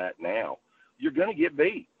is at now, you're going to get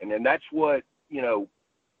beat. And then that's what,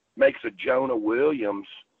 makes a Jonah Williams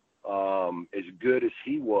as good as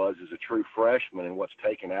he was as a true freshman, and what's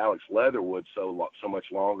taken Alex Leatherwood so much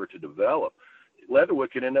longer to develop.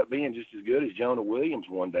 Leatherwood could end up being just as good as Jonah Williams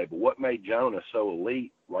one day, but what made Jonah so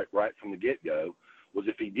elite right from the get-go was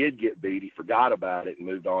if he did get beat, he forgot about it and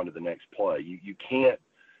moved on to the next play. You can't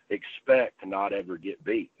expect to not ever get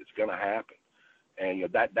beat. It's going to happen. And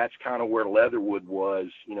that's kind of where Leatherwood was,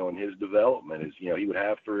 in his development is, he would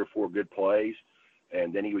have 3 or 4 good plays,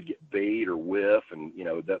 and then he would get beat or whiff, and,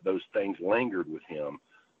 those things lingered with him.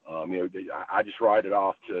 I just write it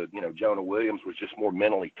off to, Jonah Williams was just more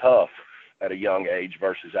mentally tough at a young age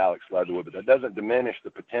versus Alex Leatherwood, but that doesn't diminish the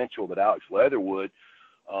potential that Alex Leatherwood,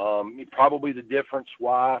 probably the difference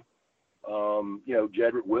why,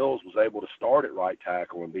 Jedrick Wills was able to start at right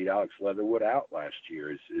tackle and beat Alex Leatherwood out last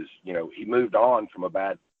year is he moved on from a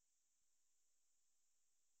bad.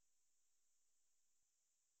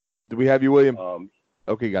 Do we have you, William?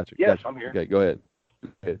 Okay, gotcha. Yes, gotcha. I'm here. Okay, go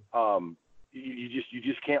ahead. You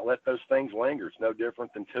just can't let those things linger. It's no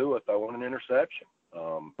different than Tua throwing an interception.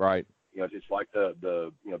 Right. It's like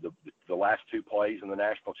the last 2 plays in the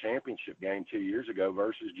national championship game 2 years ago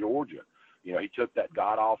versus Georgia. He took that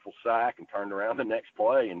god-awful sack and turned around the next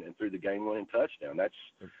play and threw the game-winning touchdown. That's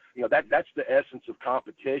the essence of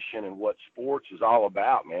competition and what sports is all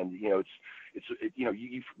about, man.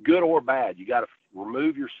 It's good or bad. You got to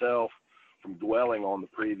remove yourself from dwelling on the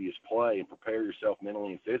previous play and prepare yourself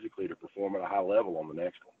mentally and physically to perform at a high level on the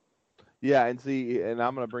next one. Yeah, and see, and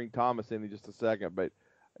I'm going to bring Thomas in just a second, but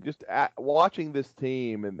just watching this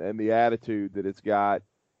team and the attitude that it's got,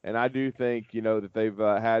 and I do think that they've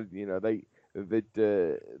had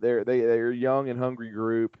they're a young and hungry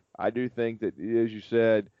group. I do think that, as you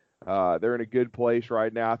said, they're in a good place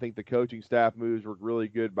right now. I think the coaching staff moves were really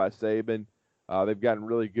good by Saban. They've gotten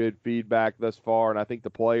really good feedback thus far, and I think the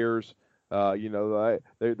players,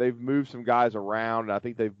 they've moved some guys around, and I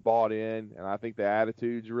think they've bought in, and I think the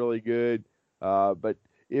attitude's really good. But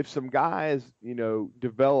if some guys,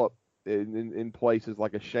 develop in places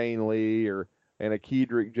like a Shane Lee and a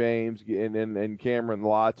Kedrick James and Cameron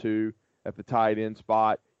Latu at the tight end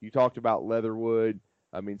spot, you talked about Leatherwood.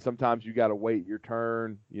 I mean, sometimes you got to wait your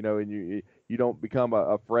turn, and you don't become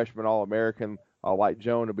a freshman All-American like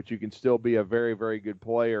Jonah, but you can still be a very, very good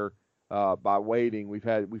player by waiting.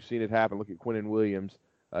 We've seen it happen. Look at Quinnen Williams.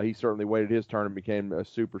 He certainly waited his turn and became a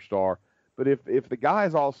superstar. But if the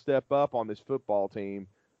guys all step up on this football team,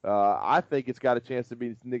 I think it's got a chance to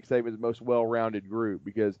be Nick Saban's most well-rounded group,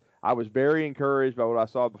 because I was very encouraged by what I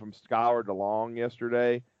saw from Schuyler DeLong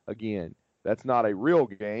yesterday. Again, that's not a real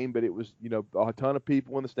game, but it was, a ton of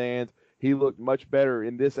people in the stands. He looked much better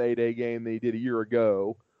in this 8A game than he did a year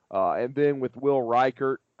ago. And then with Will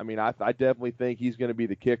Reichert, I mean, I definitely think he's going to be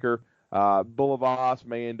the kicker. Boulevas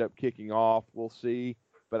may end up kicking off. We'll see.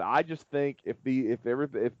 But I just think if the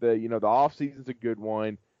off season's a good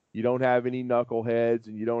one, you don't have any knuckleheads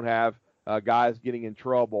and you don't have guys getting in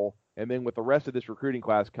trouble. And then with the rest of this recruiting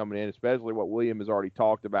class coming in, especially what William has already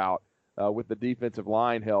talked about with the defensive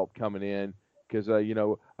line help coming in, because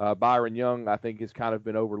Byron Young, I think, has kind of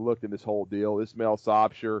been overlooked in this whole deal. Ismail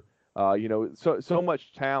Sobshire, so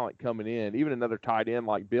much talent coming in. Even another tight end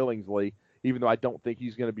like Billingsley, even though I don't think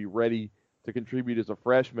he's going to be ready to contribute as a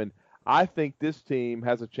freshman. I think this team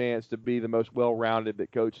has a chance to be the most well-rounded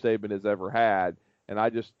that Coach Saban has ever had. And I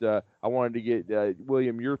just I wanted to get,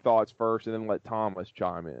 William, your thoughts first, and then let Thomas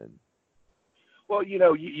chime in. Well,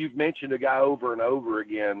 you've mentioned a guy over and over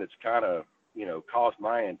again that's kind of, caused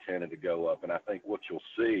my antenna to go up. And I think what you'll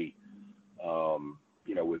see,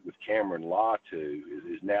 with Cameron Latu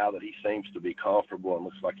is now that he seems to be comfortable and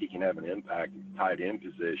looks like he can have an impact at the tight end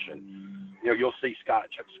position. You'll see Scott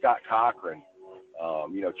Cochran,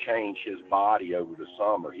 change his body over the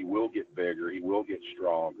summer. He will get bigger. He will get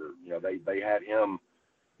stronger. They had him,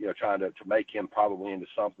 trying to make him probably into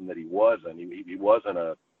something that he wasn't. He wasn't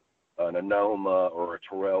an Anoma or a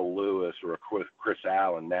Terrell Lewis or a Chris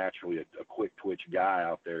Allen, naturally a quick twitch guy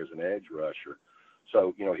out there as an edge rusher.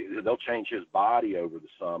 So, they'll change his body over the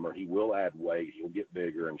summer. He will add weight. He'll get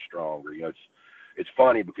bigger and stronger. It's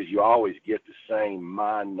funny because you always get the same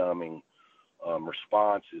mind-numbing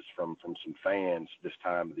responses from some fans this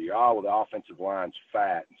time of the year. Oh, well, the offensive line's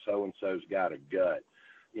fat and so-and-so's got a gut.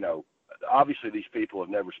 Obviously these people have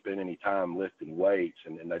never spent any time lifting weights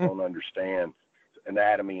and they don't understand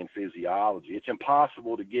anatomy and physiology. It's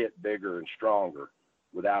impossible to get bigger and stronger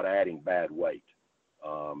without adding bad weight.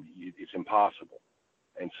 It's impossible.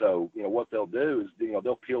 And so, what they'll do is,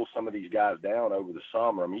 they'll peel some of these guys down over the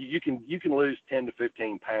summer. I mean, you can lose 10 to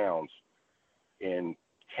 15 pounds in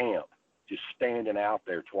camp just standing out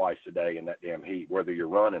there twice a day in that damn heat, whether you're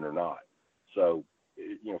running or not. So,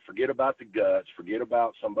 forget about the guts, forget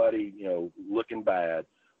about somebody, looking bad.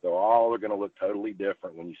 They're all going to look totally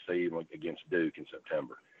different when you see them against Duke in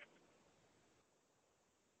September.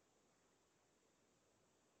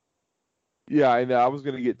 Yeah, and I was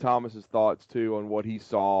going to get Thomas's thoughts too on what he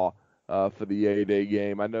saw for the 8A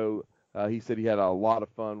game. I know he said he had a lot of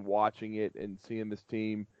fun watching it and seeing this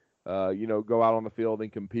team, go out on the field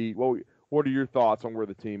and compete. What are your thoughts on where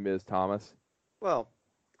the team is, Thomas? Well,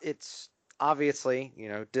 it's obviously,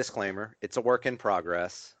 disclaimer, it's a work in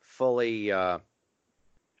progress. Fully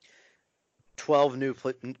 12 new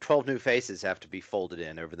faces have to be folded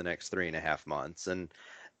in over the next 3.5 months. And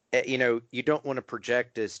you don't want to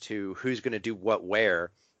project as to who's going to do what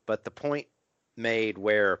where, but the point made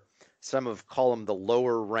where some of, call them the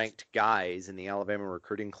lower ranked guys in the Alabama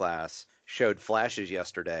recruiting class showed flashes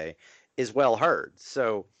yesterday is well heard.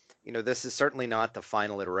 So, this is certainly not the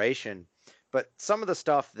final iteration, but some of the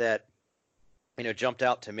stuff that, jumped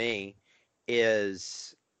out to me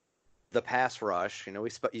is the pass rush.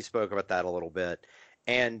 You spoke about that a little bit,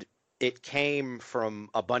 and it came from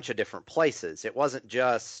a bunch of different places. It wasn't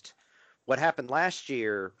just what happened last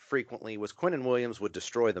year. Frequently was Quinnen Williams would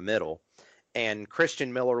destroy the middle, and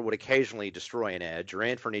Christian Miller would occasionally destroy an edge, or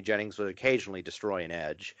Anthony Jennings would occasionally destroy an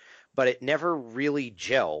edge, but it never really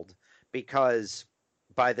gelled because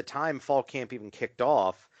by the time fall camp even kicked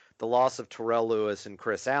off, the loss of Terrell Lewis and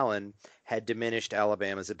Chris Allen had diminished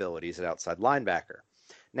Alabama's abilities at outside linebacker.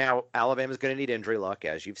 Now, Alabama's going to need injury luck,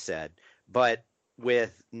 as you've said, but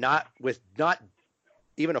with not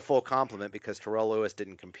even a full complement because Terrell Lewis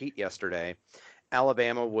didn't compete yesterday,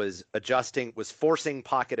 Alabama was forcing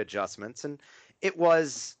pocket adjustments, and it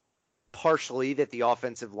was partially that the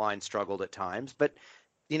offensive line struggled at times, but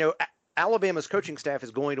Alabama's coaching staff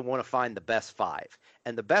is going to want to find the best five,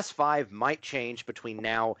 and the best five might change between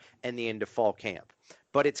now and the end of fall camp.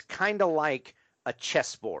 But it's kind of like a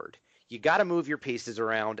chessboard. You got to move your pieces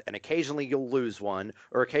around, and occasionally you'll lose one,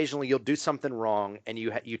 or occasionally you'll do something wrong, and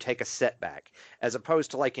you take a setback. As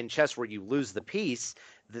opposed to like in chess where you lose the piece,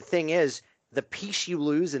 the thing is, the piece you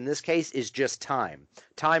lose in this case is just time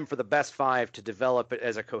for the best five to develop it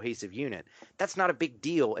as a cohesive unit. That's not a big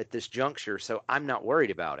deal at this juncture, so I'm not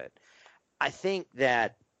worried about it. I think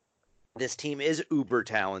that this team is uber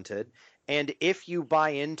talented, and if you buy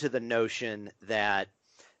into the notion that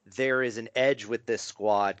there is an edge with this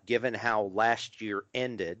squad given how last year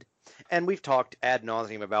ended, and we've talked ad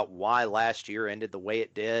nauseum about why last year ended the way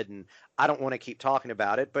it did, and I don't want to keep talking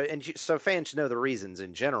about it, so fans should know the reasons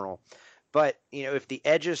in general. But if the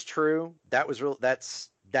edge is true,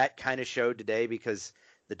 that kind of showed today because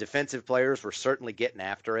the defensive players were certainly getting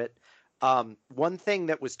after it. One thing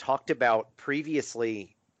that was talked about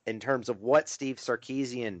previously in terms of what Steve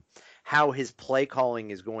Sarkisian, how his play calling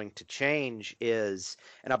is going to change is,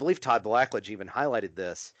 and I believe Todd Blackledge even highlighted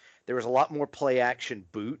this, there was a lot more play action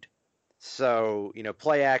boot. So,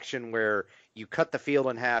 play action where you cut the field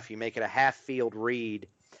in half, you make it a half field read,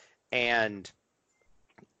 and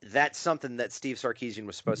that's something that Steve Sarkisian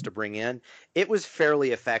was supposed to bring in. It was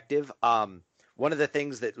fairly effective. One of the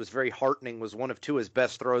things that was very heartening was one of Tua's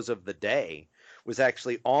best throws of the day was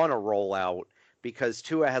actually on a rollout because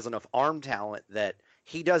Tua has enough arm talent that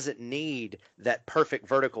he doesn't need that perfect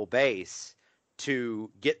vertical base to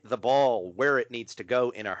get the ball where it needs to go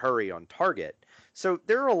in a hurry on target. So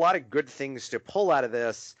there are a lot of good things to pull out of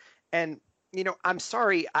this. And, I'm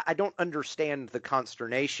sorry, I don't understand the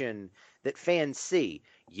consternation that fans see.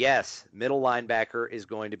 Yes, middle linebacker is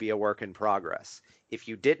going to be a work in progress. If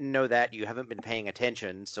you didn't know that, you haven't been paying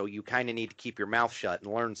attention, so you kind of need to keep your mouth shut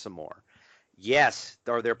and learn some more. Yes,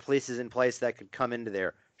 are there pieces in place that could come into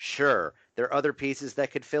there? Sure. There are other pieces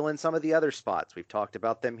that could fill in some of the other spots. We've talked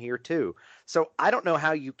about them here too. So I don't know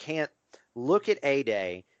how you can't look at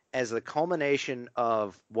A-Day as the culmination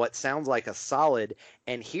of what sounds like a solid,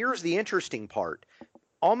 and here's the interesting part,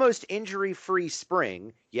 almost injury-free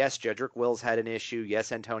spring. Yes, Jedrick Wills had an issue.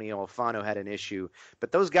 Yes, Antonio Alfano had an issue.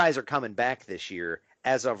 But those guys are coming back this year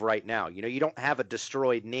as of right now. You don't have a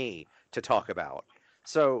destroyed knee to talk about.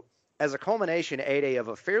 So as a culmination, A-Day, of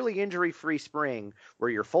a fairly injury-free spring where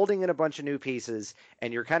you're folding in a bunch of new pieces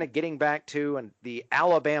and you're kind of getting back to the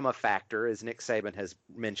Alabama factor, as Nick Saban has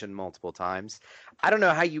mentioned multiple times, I don't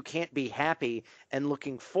know how you can't be happy and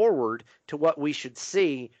looking forward to what we should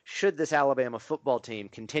see should this Alabama football team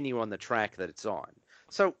continue on the track that it's on.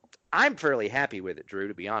 So I'm fairly happy with it, Drew,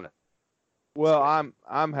 to be honest. Well,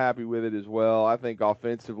 I'm happy with it as well. I think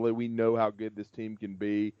offensively we know how good this team can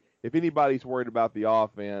be. If anybody's worried about the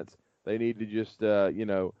offense, they need to just go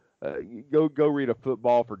read a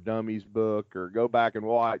Football for Dummies book or go back and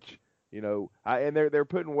watch. And they're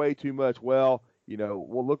putting way too much. Well,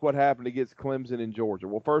 look what happened against Clemson and Georgia.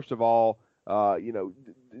 Well, first of all, Tua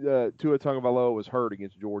Tagovailoa was hurt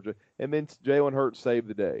against Georgia, and then Jalen Hurts saved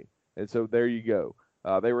the day. And so there you go.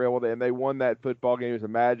 They were able to, and they won that football game. It was a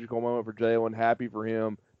magical moment for Jalen. Happy for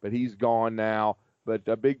him, but he's gone now. But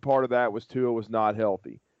a big part of that was Tua was not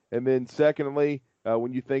healthy. And then secondly,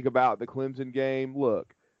 when you think about the Clemson game,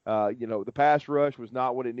 look, the pass rush was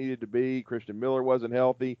not what it needed to be. Christian Miller wasn't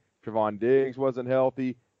healthy. Trevon Diggs wasn't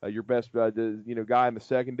healthy. Your best, guy in the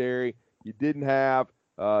secondary. You didn't have,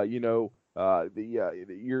 the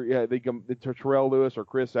Terrell Lewis or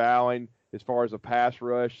Chris Allen as far as a pass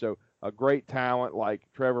rush. So a great talent like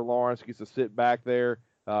Trevor Lawrence gets to sit back there,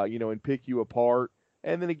 and pick you apart.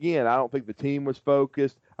 And then again, I don't think the team was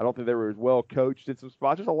focused. I don't think they were as well coached in some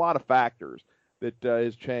spots. There's a lot of factors that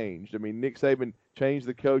has changed. I mean, Nick Saban changed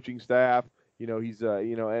the coaching staff. He's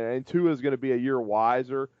and Tua is going to be a year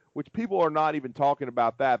wiser, which people are not even talking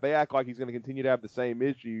about that. They act like he's going to continue to have the same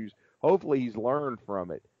issues. Hopefully, he's learned from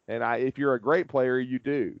it. And if you're a great player, you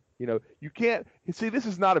do. You can't see. This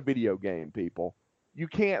is not a video game, people. You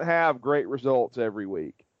can't have great results every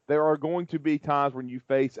week. There are going to be times when you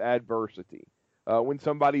face adversity, when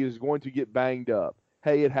somebody is going to get banged up.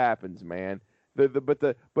 Hey, it happens, man. But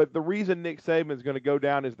the reason Nick Saban is going to go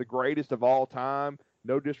down as the greatest of all time,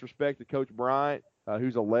 no disrespect to Coach Bryant,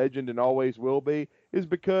 who's a legend and always will be, is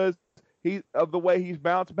because of the way he's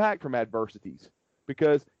bounced back from adversities,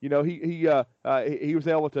 because he was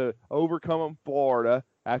able to overcome in Florida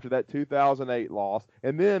after that 2008 loss,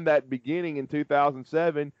 and then that beginning in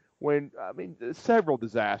 2007 when, I mean, several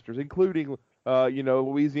disasters, including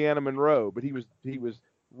Louisiana Monroe, but he was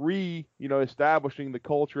establishing the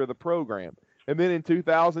culture of the program. And then in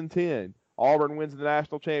 2010, Auburn wins the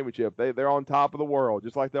national championship. They're on top of the world,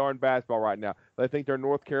 just like they are in basketball right now. They think they're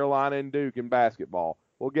North Carolina and Duke in basketball.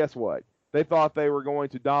 Well, guess what? They thought they were going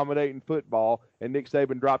to dominate in football, and Nick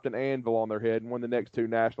Saban dropped an anvil on their head and won the next two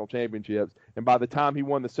national championships. And by the time he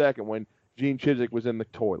won the second one, Gene Chizik was in the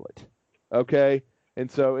toilet. Okay? And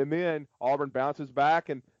then Auburn bounces back,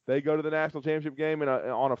 and they go to the national championship game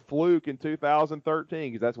on a fluke in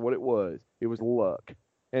 2013, because that's what it was. It was luck.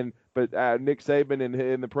 But Nick Saban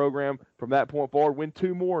in the program from that point forward win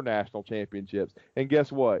two more national championships. And guess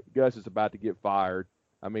what? Gus is about to get fired.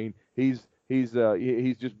 I mean, he's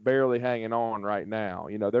just barely hanging on right now.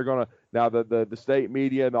 They're gonna now the state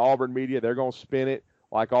media and the Auburn media, they're gonna spin it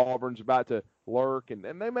like Auburn's about to lurk, and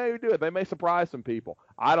they may do it. They may surprise some people.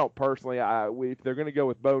 I don't personally. If they're going to go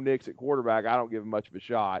with Bo Nix at quarterback, I don't give him much of a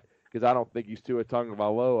shot, because I don't think he's Tua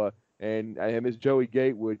Tagovailoa, and this Joey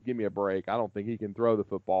Gatewood, give me a break. I don't think he can throw the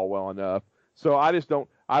football well enough. So I just don't.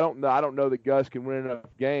 I don't know that Gus can win enough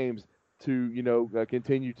games to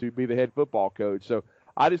continue to be the head football coach. So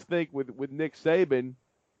I just think with Nick Saban,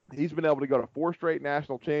 he's been able to go to 4 straight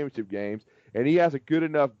national championship games, and he has a good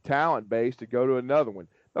enough talent base to go to another one.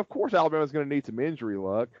 Of course, Alabama's going to need some injury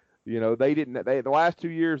luck. The last 2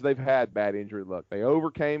 years they've had bad injury luck. They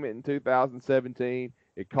overcame it in 2017.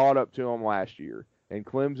 It caught up to them last year, and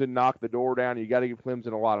Clemson knocked the door down. You got to give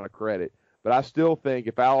Clemson a lot of credit. But I still think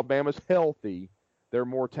if Alabama's healthy, they're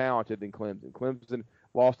more talented than Clemson. Clemson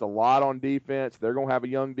lost a lot on defense. They're going to have a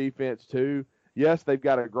young defense too. Yes, they've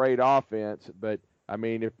got a great offense, but I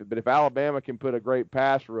mean, if Alabama can put a great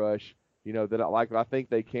pass rush, that like I think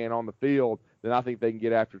they can on the field, then I think they can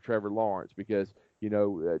get after Trevor Lawrence, because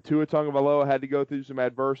Tua Tagovailoa had to go through some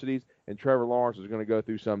adversities, and Trevor Lawrence is going to go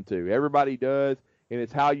through some too. Everybody does, and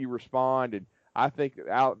it's how you respond. And I think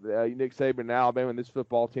Nick Saban and Alabama and this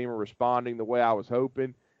football team are responding the way I was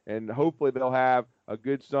hoping, and hopefully they'll have a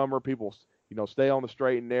good summer. People, stay on the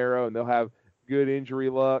straight and narrow, and they'll have good injury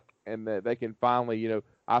luck, and that they can finally,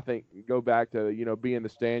 I think, go back to, being the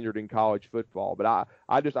standard in college football. But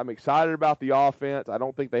I'm excited about the offense. I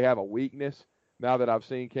don't think they have a weakness now that I've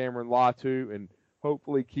seen Cameron Latu and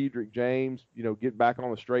hopefully Kedrick James, get back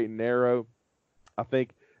on the straight and narrow. I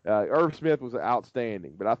think Irv Smith was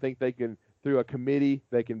outstanding, but I think they can, through a committee,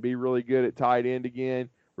 they can be really good at tight end again.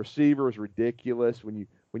 Receiver is ridiculous when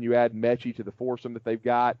you add Mechie to the foursome that they've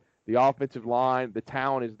got. The offensive line, the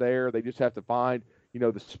talent is there. They just have to find,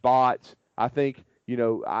 the spots. I think they've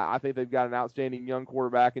got an outstanding young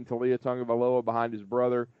quarterback in Tua Tagovailoa behind his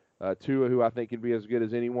brother, Tua, who I think can be as good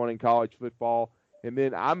as anyone in college football. And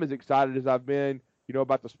then I'm as excited as I've been,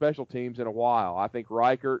 about the special teams in a while. I think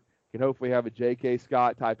Reichert can hopefully have a J.K.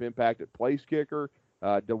 Scott type impact at place kicker.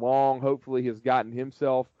 DeLong hopefully has gotten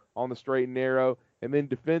himself on the straight and narrow. And then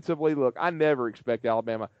defensively, look, I never expect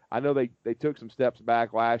Alabama. I know they took some steps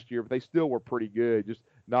back last year, but they still were pretty good, just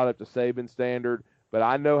not up to Saban standard. But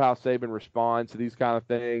I know how Saban responds to these kind of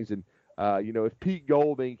things. And, if Pete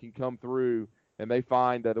Golding can come through and they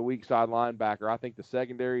find the weak side linebacker, I think the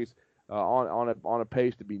secondary's on a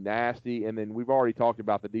pace to be nasty. And then we've already talked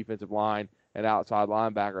about the defensive line and outside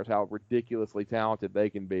linebackers, how ridiculously talented they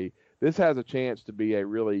can be. This has a chance to be a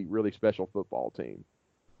really, really special football team.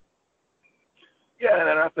 Yeah,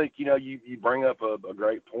 and I think, you bring up a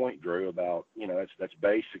great point, Drew, about, that's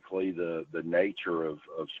basically the nature of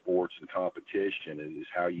sports and competition is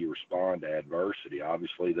how you respond to adversity.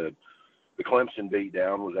 Obviously, the Clemson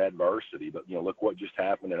beatdown was adversity, but, look what just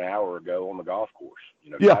happened an hour ago on the golf course.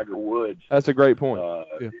 Yeah, Tiger Woods. That's a great point.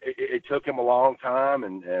 It took him a long time,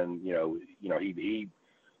 and he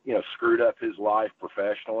screwed up his life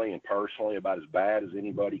professionally and personally about as bad as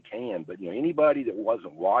anybody can. But, anybody that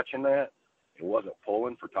wasn't watching that, and wasn't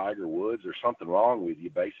pulling for Tiger Woods, there's something wrong with you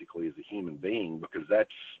basically as a human being, because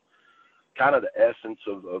that's kind of the essence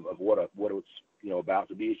of what it's about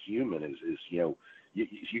to be a human is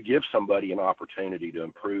you give somebody an opportunity to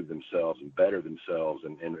improve themselves and better themselves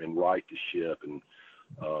and right the ship and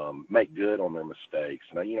make good on their mistakes.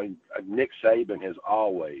 And Nick Saban has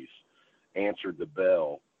always answered the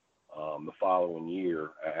bell the following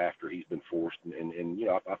year after he's been forced, and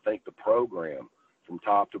I think the program from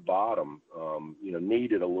top to bottom,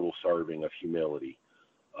 needed a little serving of humility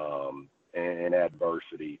and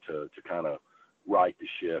adversity to kind of right the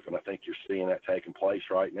ship. And I think you're seeing that taking place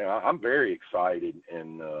right now. I'm very excited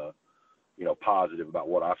and positive about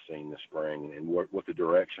what I've seen this spring and what the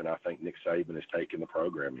direction I think Nick Saban has taken the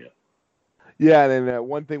program in. Yeah, and then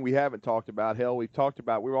one thing we haven't talked about,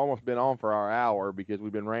 we've almost been on for our hour because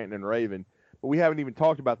we've been ranting and raving, but we haven't even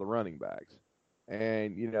talked about the running backs.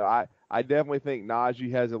 And, I definitely think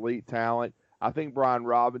Najee has elite talent. I think Brian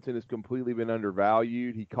Robinson has completely been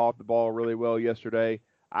undervalued. He caught the ball really well yesterday.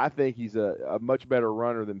 I think he's a much better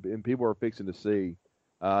runner than people are fixing to see.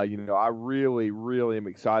 I really, really am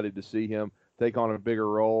excited to see him take on a bigger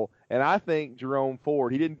role. And I think Jerome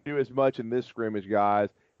Ford, he didn't do as much in this scrimmage, guys,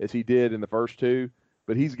 as he did in the first two,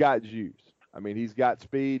 but he's got juice. I mean, he's got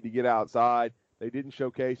speed to get outside. They didn't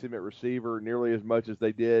showcase him at receiver nearly as much as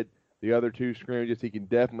they did the other two scrimmages. He can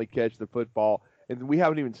definitely catch the football. And we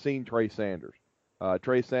haven't even seen Trey Sanders.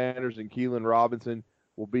 Trey Sanders and Keelan Robinson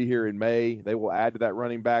will be here in May. They will add to that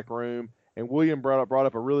running back room. And William brought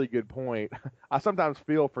up a really good point. I sometimes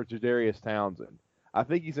feel for Jadarius Townsend. I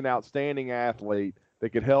think he's an outstanding athlete that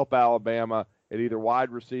could help Alabama at either wide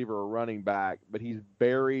receiver or running back, but he's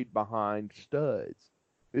buried behind studs.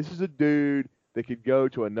 This is a dude that could go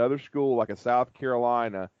to another school like a South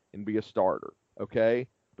Carolina and be a starter, okay?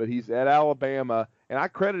 But he's at Alabama, and I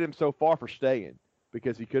credit him so far for staying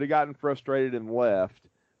because he could have gotten frustrated and left.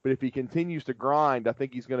 But if he continues to grind, I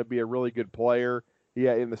think he's going to be a really good player.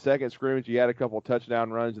 In the second scrimmage, he had a couple of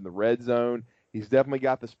touchdown runs in the red zone. He's definitely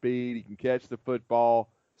got the speed. He can catch the football.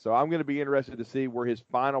 So I'm going to be interested to see where his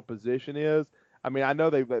final position is. I mean, I know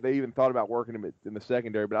they even thought about working him in the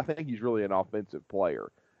secondary, but I think he's really an offensive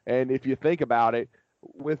player. And if you think about it,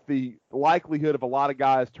 with the likelihood of a lot of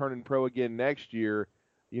guys turning pro again next year,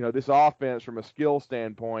 this offense from a skill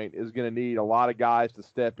standpoint is going to need a lot of guys to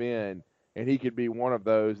step in, and he could be one of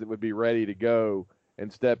those that would be ready to go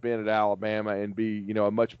and step in at Alabama and be, a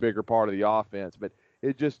much bigger part of the offense. But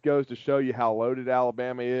it just goes to show you how loaded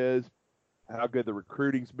Alabama is, how good the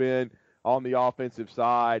recruiting's been on the offensive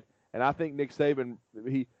side. And I think Nick Saban,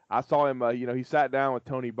 I saw him, he sat down with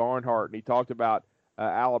Tony Barnhart and he talked about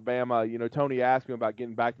Alabama. Tony asked him about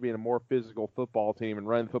getting back to being a more physical football team and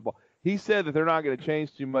running football. He said that they're not going to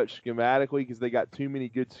change too much schematically because they got too many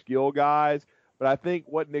good skill guys. But I think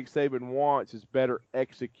what Nick Saban wants is better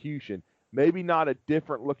execution. Maybe not a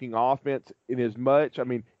different-looking offense in as much. I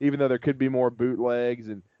mean, even though there could be more bootlegs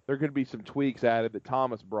and there could be some tweaks added that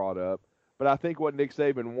Thomas brought up. But I think what Nick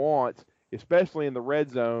Saban wants, especially in the red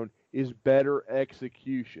zone, is better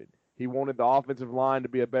execution. He wanted the offensive line to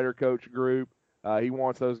be a better coach group. He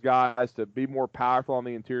wants those guys to be more powerful on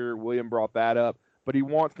the interior. William brought that up. But he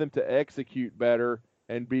wants them to execute better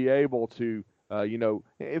and be able to,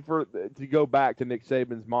 to go back to Nick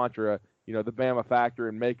Saban's mantra, the Bama factor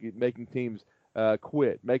and making teams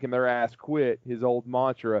quit, making their ass quit, his old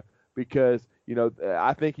mantra, because,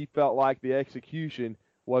 I think he felt like the execution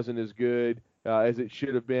wasn't as good as it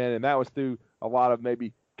should have been, and that was through a lot of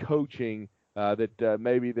maybe coaching that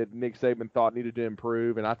Nick Saban thought needed to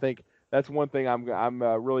improve, and I think that's one thing I'm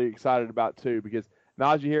really excited about too, because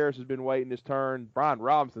Najee Harris has been waiting his turn, Brian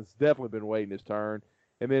Robinson's definitely been waiting his turn,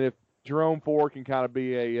 and then if Jerome Ford can kind of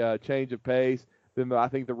be a change of pace, then I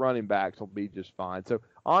think the running backs will be just fine. So,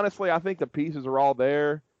 honestly, I think the pieces are all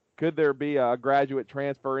there. Could there be a graduate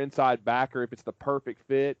transfer inside backer if it's the perfect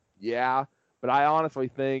fit? Yeah. But I honestly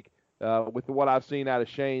think, with what I've seen out of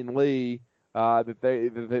Shane Lee, that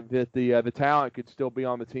the talent could still be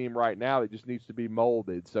on the team right now. It just needs to be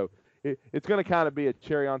molded. So, it's going to kind of be a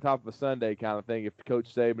cherry on top of a sundae kind of thing if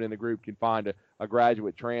Coach Saban and the group can find a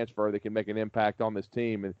graduate transfer that can make an impact on this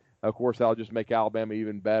team. And, of course, that'll just make Alabama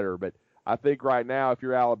even better. But I think right now, if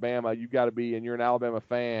you're Alabama, you've got to be, and you're an Alabama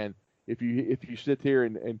fan, if you sit here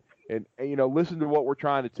and listen to what we're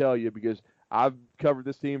trying to tell you, because I've covered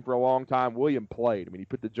this team for a long time. William played. I mean, he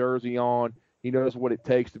put the jersey on. He knows what it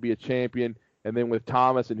takes to be a champion. And then with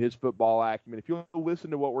Thomas and his football acumen, if you'll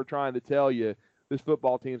listen to what we're trying to tell you, this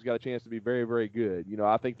football team's got a chance to be very, very good.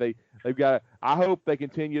 I think they've got. I hope they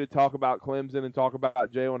continue to talk about Clemson and talk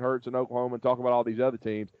about Jalen Hurts in Oklahoma and talk about all these other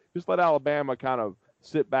teams. Just let Alabama kind of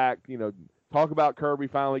sit back, talk about Kirby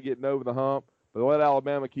finally getting over the hump, but let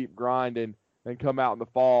Alabama keep grinding and come out in the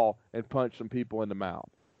fall and punch some people in the mouth.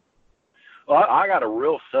 Well, I got a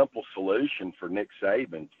real simple solution for Nick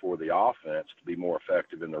Saban for the offense to be more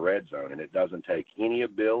effective in the red zone, and it doesn't take any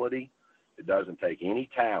ability. It doesn't take any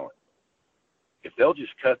talent. If they'll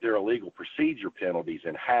just cut their illegal procedure penalties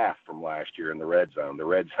in half from last year in the red zone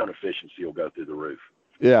efficiency will go through the roof.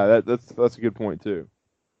 Yeah, that's a good point too.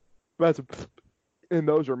 And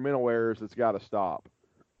those are mental errors that's got to stop.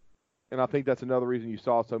 And I think that's another reason you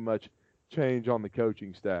saw so much change on the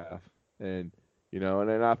coaching staff. And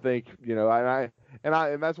and I think,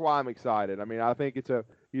 and that's why I'm excited. I mean, I think it's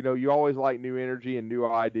you always like new energy and new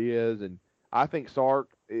ideas, and I think Sark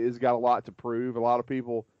has got a lot to prove. A lot of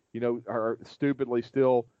people, are stupidly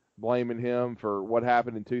still blaming him for what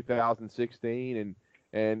happened in 2016,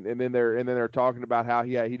 and then they're talking about how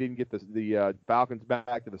he didn't get the Falcons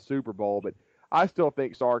back to the Super Bowl, but I still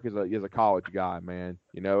think Sark is a college guy, man.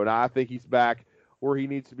 And I think he's back where he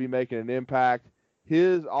needs to be making an impact.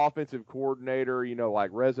 His offensive coordinator,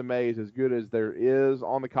 like resume is as good as there is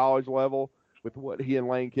on the college level with what he and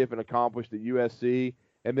Lane Kiffin accomplished at USC.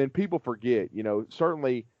 And then people forget,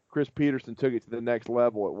 certainly Chris Peterson took it to the next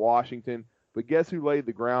level at Washington, but guess who laid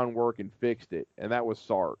the groundwork and fixed it? And that was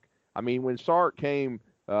Sark. I mean, when Sark came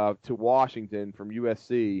to Washington from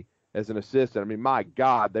USC as an assistant, I mean, my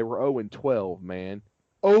God, they were 0-12, man.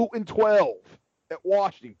 0-12 at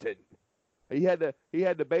Washington. He had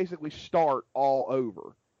to basically start all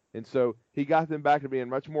over, and so he got them back to being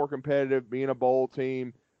much more competitive, being a bowl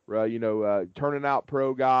team, turning out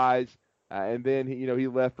pro guys, and then he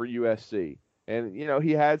left for USC, and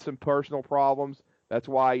he had some personal problems. That's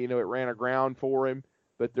why it ran aground for him.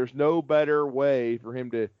 But there's no better way for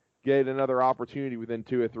him to get another opportunity within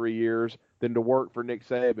 2 or 3 years than to work for Nick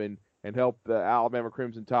Saban and help the Alabama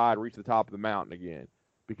Crimson Tide reach the top of the mountain again,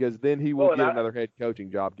 because then he will get another head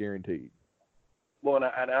coaching job guaranteed. Well, and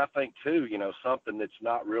I think, too, something that's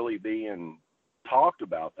not really being talked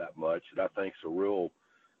about that much that I think is a real,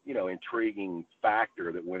 intriguing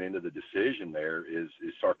factor that went into the decision there is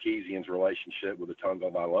Sarkisian's relationship with the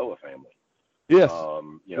Tagovailoa family. Yes.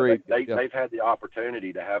 They've had the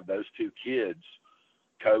opportunity to have those two kids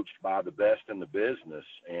coached by the best in the business,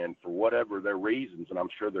 and for whatever their reasons, and I'm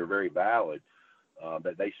sure they're very valid,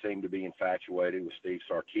 that they seem to be infatuated with Steve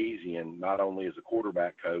Sarkisian, not only as a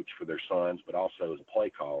quarterback coach for their sons, but also as a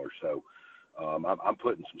play caller. So I'm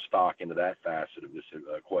putting some stock into that facet of this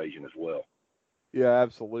equation as well. Yeah,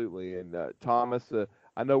 absolutely. And Thomas,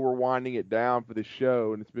 I know we're winding it down for the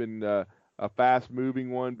show, and it's been a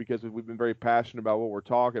fast-moving one because we've been very passionate about what we're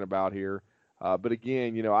talking about here. But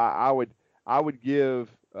again, I would give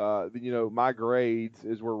my grades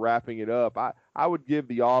as we're wrapping it up. I would give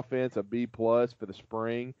the offense a B+ for the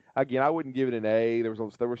spring. Again, I wouldn't give it an A. There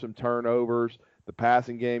were some turnovers. The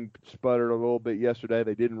passing game sputtered a little bit yesterday.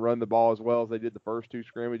 They didn't run the ball as well as they did the first 2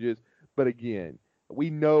 scrimmages. But again, we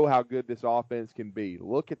know how good this offense can be.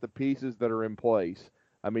 Look at the pieces that are in place.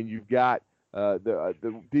 I mean, you've got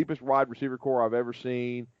the deepest wide receiver core I've ever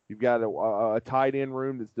seen. You've got a tight end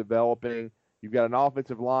room that's developing. You've got an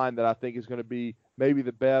offensive line that I think is going to be maybe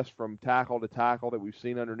the best from tackle to tackle that we've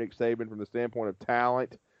seen under Nick Saban from the standpoint of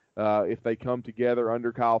talent, if they come together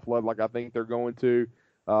under Kyle Flood like I think they're going to.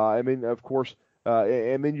 And then, of course,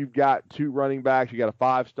 and then you've got 2 running backs. You got a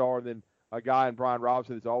 5-star, and then a guy in Brian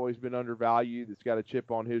Robinson that's always been undervalued, that's got a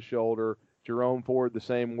chip on his shoulder. Jerome Ford the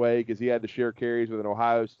same way because he had to share carries with an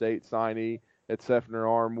Ohio State signee at Sefner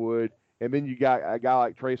Armwood. And then you got a guy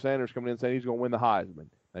like Trey Sanders coming in saying he's going to win the Heisman.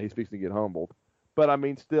 Now, he's fixing to get humbled. But, I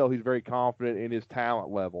mean, still, he's very confident in his talent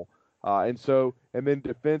level. And then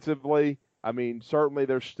defensively, I mean, certainly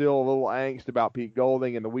there's still a little angst about Pete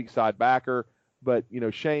Golding and the weak side backer. But,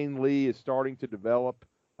 Shane Lee is starting to develop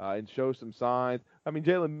and show some signs. I mean,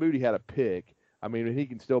 Jalen Moody had a pick. I mean, he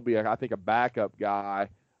can still be, I think, a backup guy.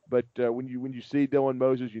 But when you see Dylan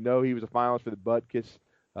Moses, he was a finalist for the Butkus.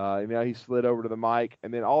 And now he slid over to the mic.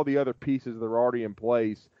 And then all the other pieces that are already in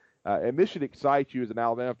place. And this should excite you as an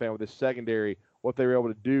Alabama fan with this secondary, what they were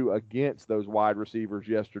able to do against those wide receivers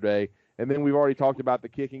yesterday. And then we've already talked about the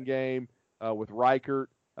kicking game with Reichert,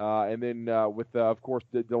 and then with, of course,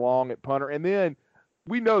 DeLong at punter. And then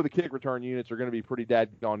we know the kick return units are going to be pretty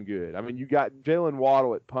daggone good. I mean, you got Jalen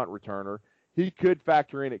Waddle at punt returner. He could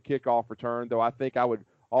factor in at kickoff return, though I think I would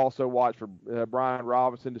also watch for Brian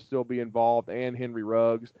Robinson to still be involved and Henry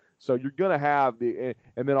Ruggs. So you're going to have and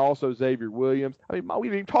then also Xavier Williams. I mean, we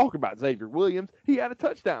didn't even talk about Xavier Williams. He had a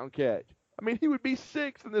touchdown catch. I mean, he would be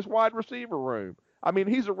 6th in this wide receiver room. I mean,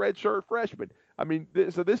 he's a redshirt freshman. I mean,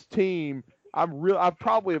 so this team, I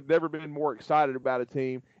probably have never been more excited about a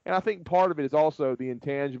team. And I think part of it is also the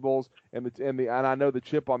intangibles and I know the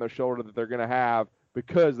chip on their shoulder that they're going to have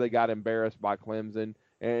because they got embarrassed by Clemson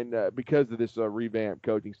and because of this revamped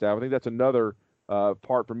coaching staff. I think that's another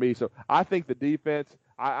part for me. So I think the defense,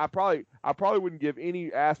 I probably wouldn't give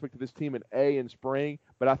any aspect of this team an A in spring,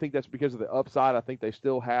 but I think that's because of the upside I think they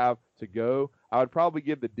still have to go. I would probably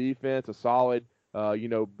give the defense a solid,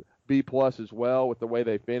 B+ as well with the way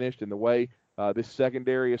they finished and the way this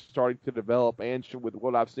secondary is starting to develop and with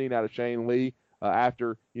what I've seen out of Shane Lee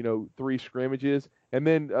after, 3 scrimmages. And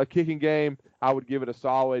then a kicking game, I would give it a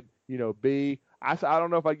solid, B. I don't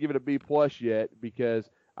know if I'd give it a B plus yet because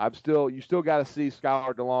you still got to see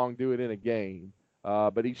Skylar DeLong do it in a game.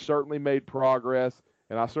 But he certainly made progress,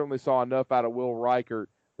 and I certainly saw enough out of Will Reichert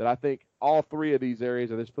that I think all three of these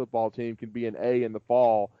areas of this football team can be an A in the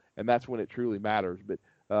fall, and that's when it truly matters. But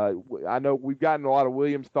I know we've gotten a lot of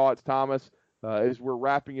Williams thoughts, Thomas. As we're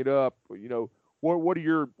wrapping it up, what do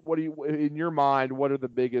you in your mind? What are the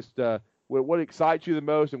biggest? What excites you the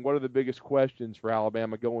most, and what are the biggest questions for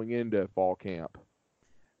Alabama going into fall camp?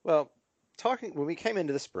 Well, when we came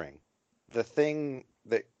into the spring, the thing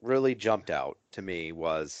that really jumped out to me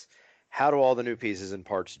was how do all the new pieces and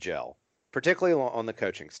parts gel, particularly on the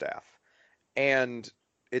coaching staff. And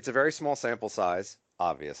it's a very small sample size,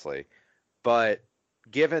 obviously, but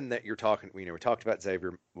given that we talked about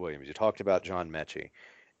Xavier Williams, you talked about John Mechie,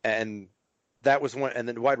 and that was one, and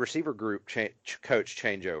then the wide receiver group coach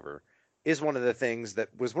changeover is one of the things that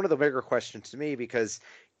was one of the bigger questions to me because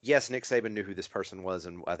yes, Nick Saban knew who this person was,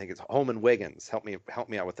 and I think it's Holman Wiggins. Help me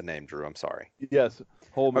out with the name, Drew. I'm sorry. Yes,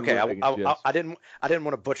 Holman okay, Wiggins. Yes. I didn't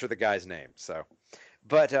want to butcher the guy's name, so,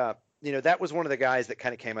 but that was one of the guys that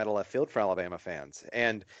kind of came out of left field for Alabama fans.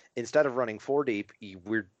 And instead of running 4 deep,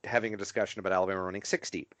 we're having a discussion about Alabama running 6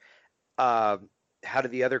 deep. How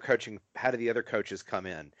did the other coaches come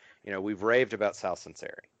in? We've raved about Sal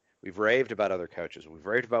Sunseri. We've raved about other coaches. We've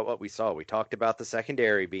raved about what we saw. We talked about the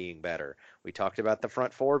secondary being better. We talked about the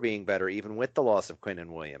front four being better, even with the loss of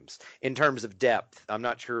Quinnen Williams. In terms of depth, I'm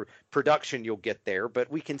not sure production you'll get there,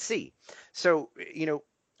 but we can see. So,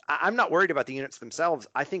 I'm not worried about the units themselves.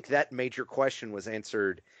 I think that major question was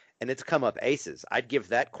answered, and it's come up aces. I'd give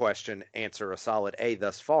that question answer a solid A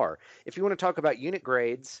thus far. If you want to talk about unit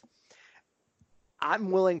grades,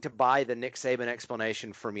 I'm willing to buy the Nick Saban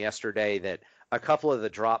explanation from yesterday that a couple of the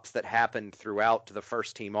drops that happened throughout the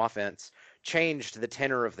first team offense changed the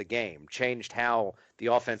tenor of the game, changed how the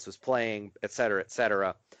offense was playing, et cetera, et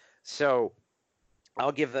cetera. So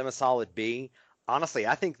I'll give them a solid B. Honestly,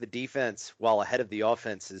 I think the defense, while ahead of the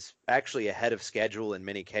offense, is actually ahead of schedule in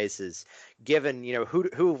many cases, given,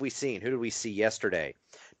 who have we seen? Who did we see yesterday?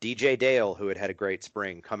 DJ Dale, who had a great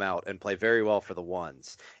spring, come out and play very well for the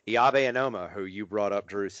ones. Iabe Anoma, who you brought up,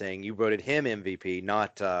 Drew, saying you voted him MVP,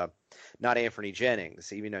 not Anthony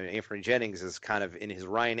Jennings, even though Anthony Jennings is kind of in his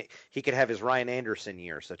he could have his Ryan Anderson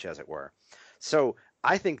year, such as it were. So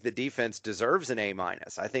I think the defense deserves an A-.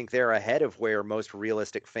 I think they're ahead of where most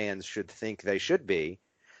realistic fans should think they should be.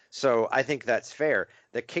 So I think that's fair.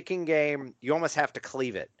 The kicking game, you almost have to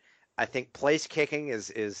cleave it. I think place kicking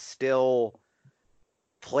is still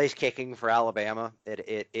place kicking for Alabama.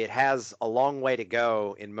 It has a long way to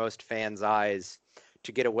go in most fans' eyes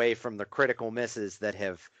to get away from the critical misses that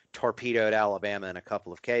have torpedoed Alabama in a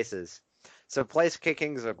couple of cases. So place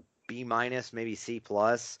kicking's a B-, maybe C+,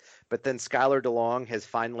 but then Skylar DeLong has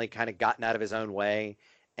finally kind of gotten out of his own way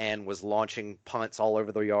and was launching punts all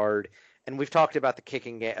over the yard. And we've talked about the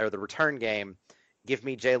kicking game or the return game. Give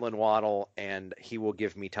me Jalen Waddle, and he will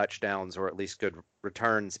give me touchdowns or at least good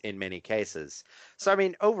returns in many cases. So, I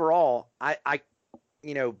mean, overall, I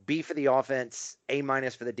B for the offense, A-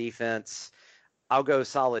 for the defense. I'll go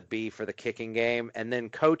solid B for the kicking game. And then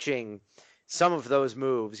coaching some of those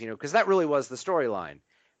moves, because that really was the storyline.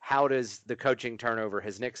 How does the coaching turnover,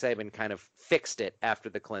 has Nick Saban kind of fixed it after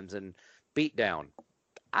the Clemson beatdown?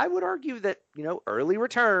 I would argue that, early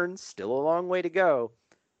returns, still a long way to go.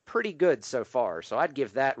 Pretty good so far. So I'd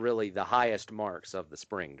give that really the highest marks of the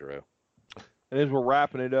spring, Drew. And as we're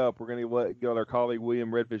wrapping it up, we're going to let our colleague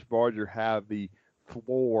William Redfish Barger have the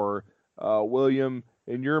floor. William,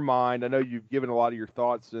 in your mind, I know you've given a lot of your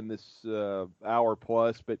thoughts in this hour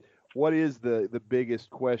plus, but what is the biggest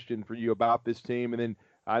question for you about this team? And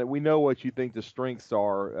then we know what you think the strengths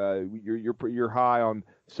are. You're high on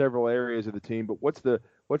several areas of the team, but what's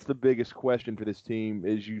the biggest question for this team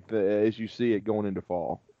as you see it going into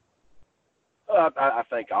fall? I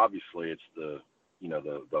think obviously it's the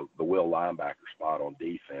will linebacker spot on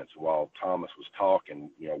defense. While Thomas was talking,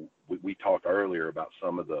 we talked earlier about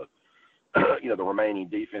some of the the remaining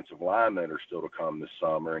defensive linemen that are still to come this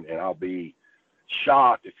summer, and I'll be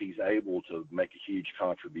shocked if he's able to make a huge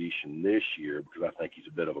contribution this year because I think he's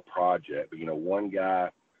a bit of a project. But one guy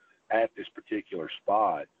at this particular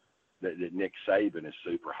spot that Nick Saban is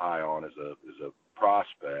super high on as a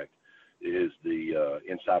prospect is the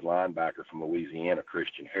inside linebacker from Louisiana,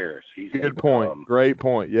 Christian Harris. He's good point. Great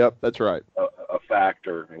point. Yep, that's right. A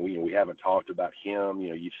factor, and we haven't talked about him.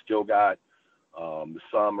 You've still got the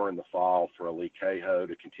summer and the fall for Ali Cahoe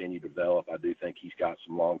to continue to develop. I do think he's got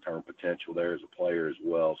some long-term potential there as a player as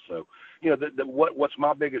well. So, what's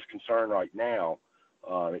my biggest concern right now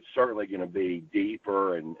It's certainly going to be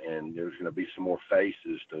deeper, and there's going to be some more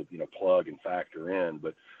faces to plug and factor in.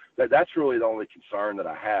 But that's really the only concern that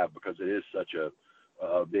I have, because it is such a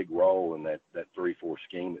big role in that 3-4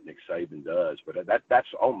 scheme that Nick Saban does. But that's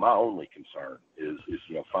my only concern is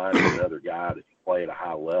finding another guy that can play at a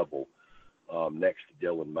high level next to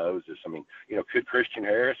Dylan Moses. I mean, could Christian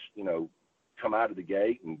Harris come out of the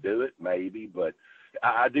gate and do it? Maybe, but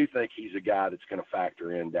I do think he's a guy that's going to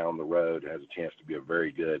factor in down the road and has a chance to be a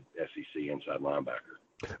very good SEC inside linebacker.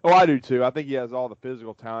 Oh, I do too. I think he has all the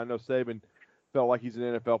physical talent. I know Saban felt like he's an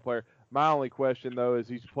NFL player. My only question, though, is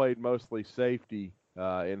he's played mostly safety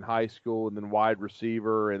in high school, and then wide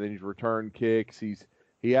receiver, and then he's returned kicks.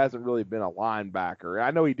 He hasn't really been a linebacker.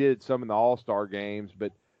 I know he did some in the All-Star games,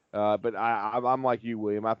 but I'm like you,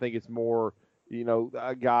 William. I think it's more,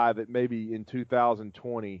 a guy that maybe in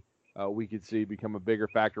 2020 we could see become a bigger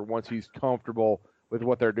factor once he's comfortable with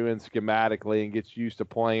what they're doing schematically and gets used to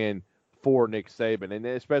playing for Nick Saban, and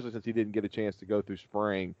especially since he didn't get a chance to go through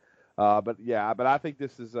spring. But I think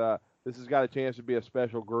this has got a chance to be a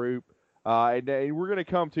special group. And we're going to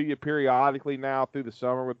come to you periodically now through the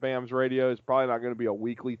summer with BAMS Radio. It's probably not going to be a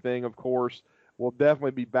weekly thing, of course. We'll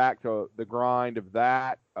definitely be back to the grind of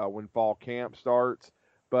that when fall camp starts.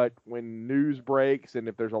 But when news breaks and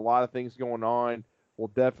if there's a lot of things going on, we'll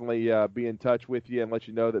definitely be in touch with you and let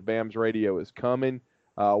you know that BAMS Radio is coming.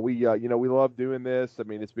 We love doing this. I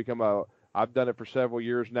mean, it's become I've done it for several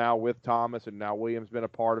years now with Thomas, and now William's been a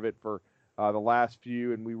part of it for the last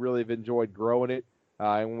few, and we really have enjoyed growing it.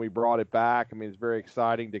 And when we brought it back, I mean, it's very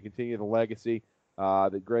exciting to continue the legacy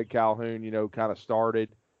that Greg Calhoun, kind of started,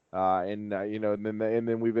 and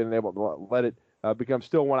then we've been able to let it become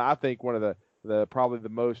still one of the probably the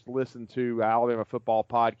most listened to Alabama football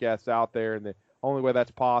podcasts out there. And the only way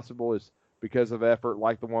that's possible is because of effort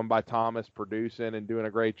like the one by Thomas producing and doing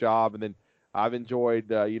a great job. And then I've enjoyed,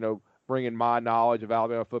 bringing my knowledge of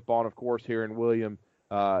Alabama football, and of course hearing William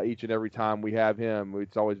each and every time we have him.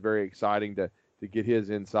 It's always very exciting to get his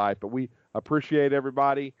insight. But we appreciate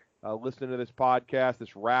everybody listening to this podcast,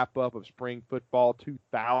 this wrap-up of spring football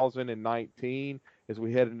 2019 as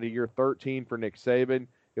we head into year 13 for Nick Saban.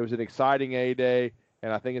 It was an exciting A-Day,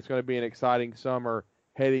 and I think it's going to be an exciting summer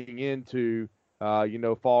heading into,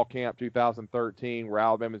 fall camp 2013, where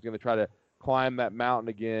Alabama is going to try to climb that mountain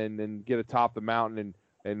again and get atop the mountain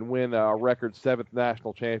and win a record 7th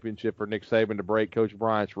national championship for Nick Saban to break Coach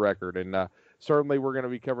Bryant's record. And certainly we're going to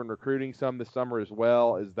be covering recruiting some this summer as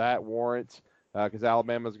well as that warrants, because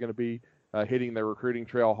Alabama is going to be hitting their recruiting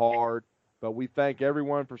trail hard. But we thank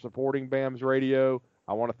everyone for supporting BAMS Radio.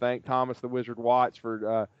 I want to thank Thomas the Wizard Watts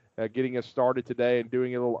for getting us started today and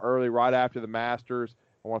doing it a little early right after the Masters.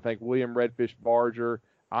 I want to thank William Redfish Barger.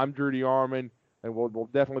 I'm Drew DeArmond, and we'll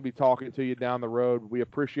definitely be talking to you down the road. We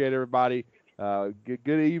appreciate everybody. Good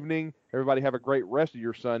evening. Everybody have a great rest of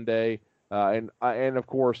your Sunday. And of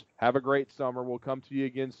course, have a great summer. We'll come to you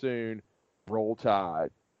again soon. Roll Tide.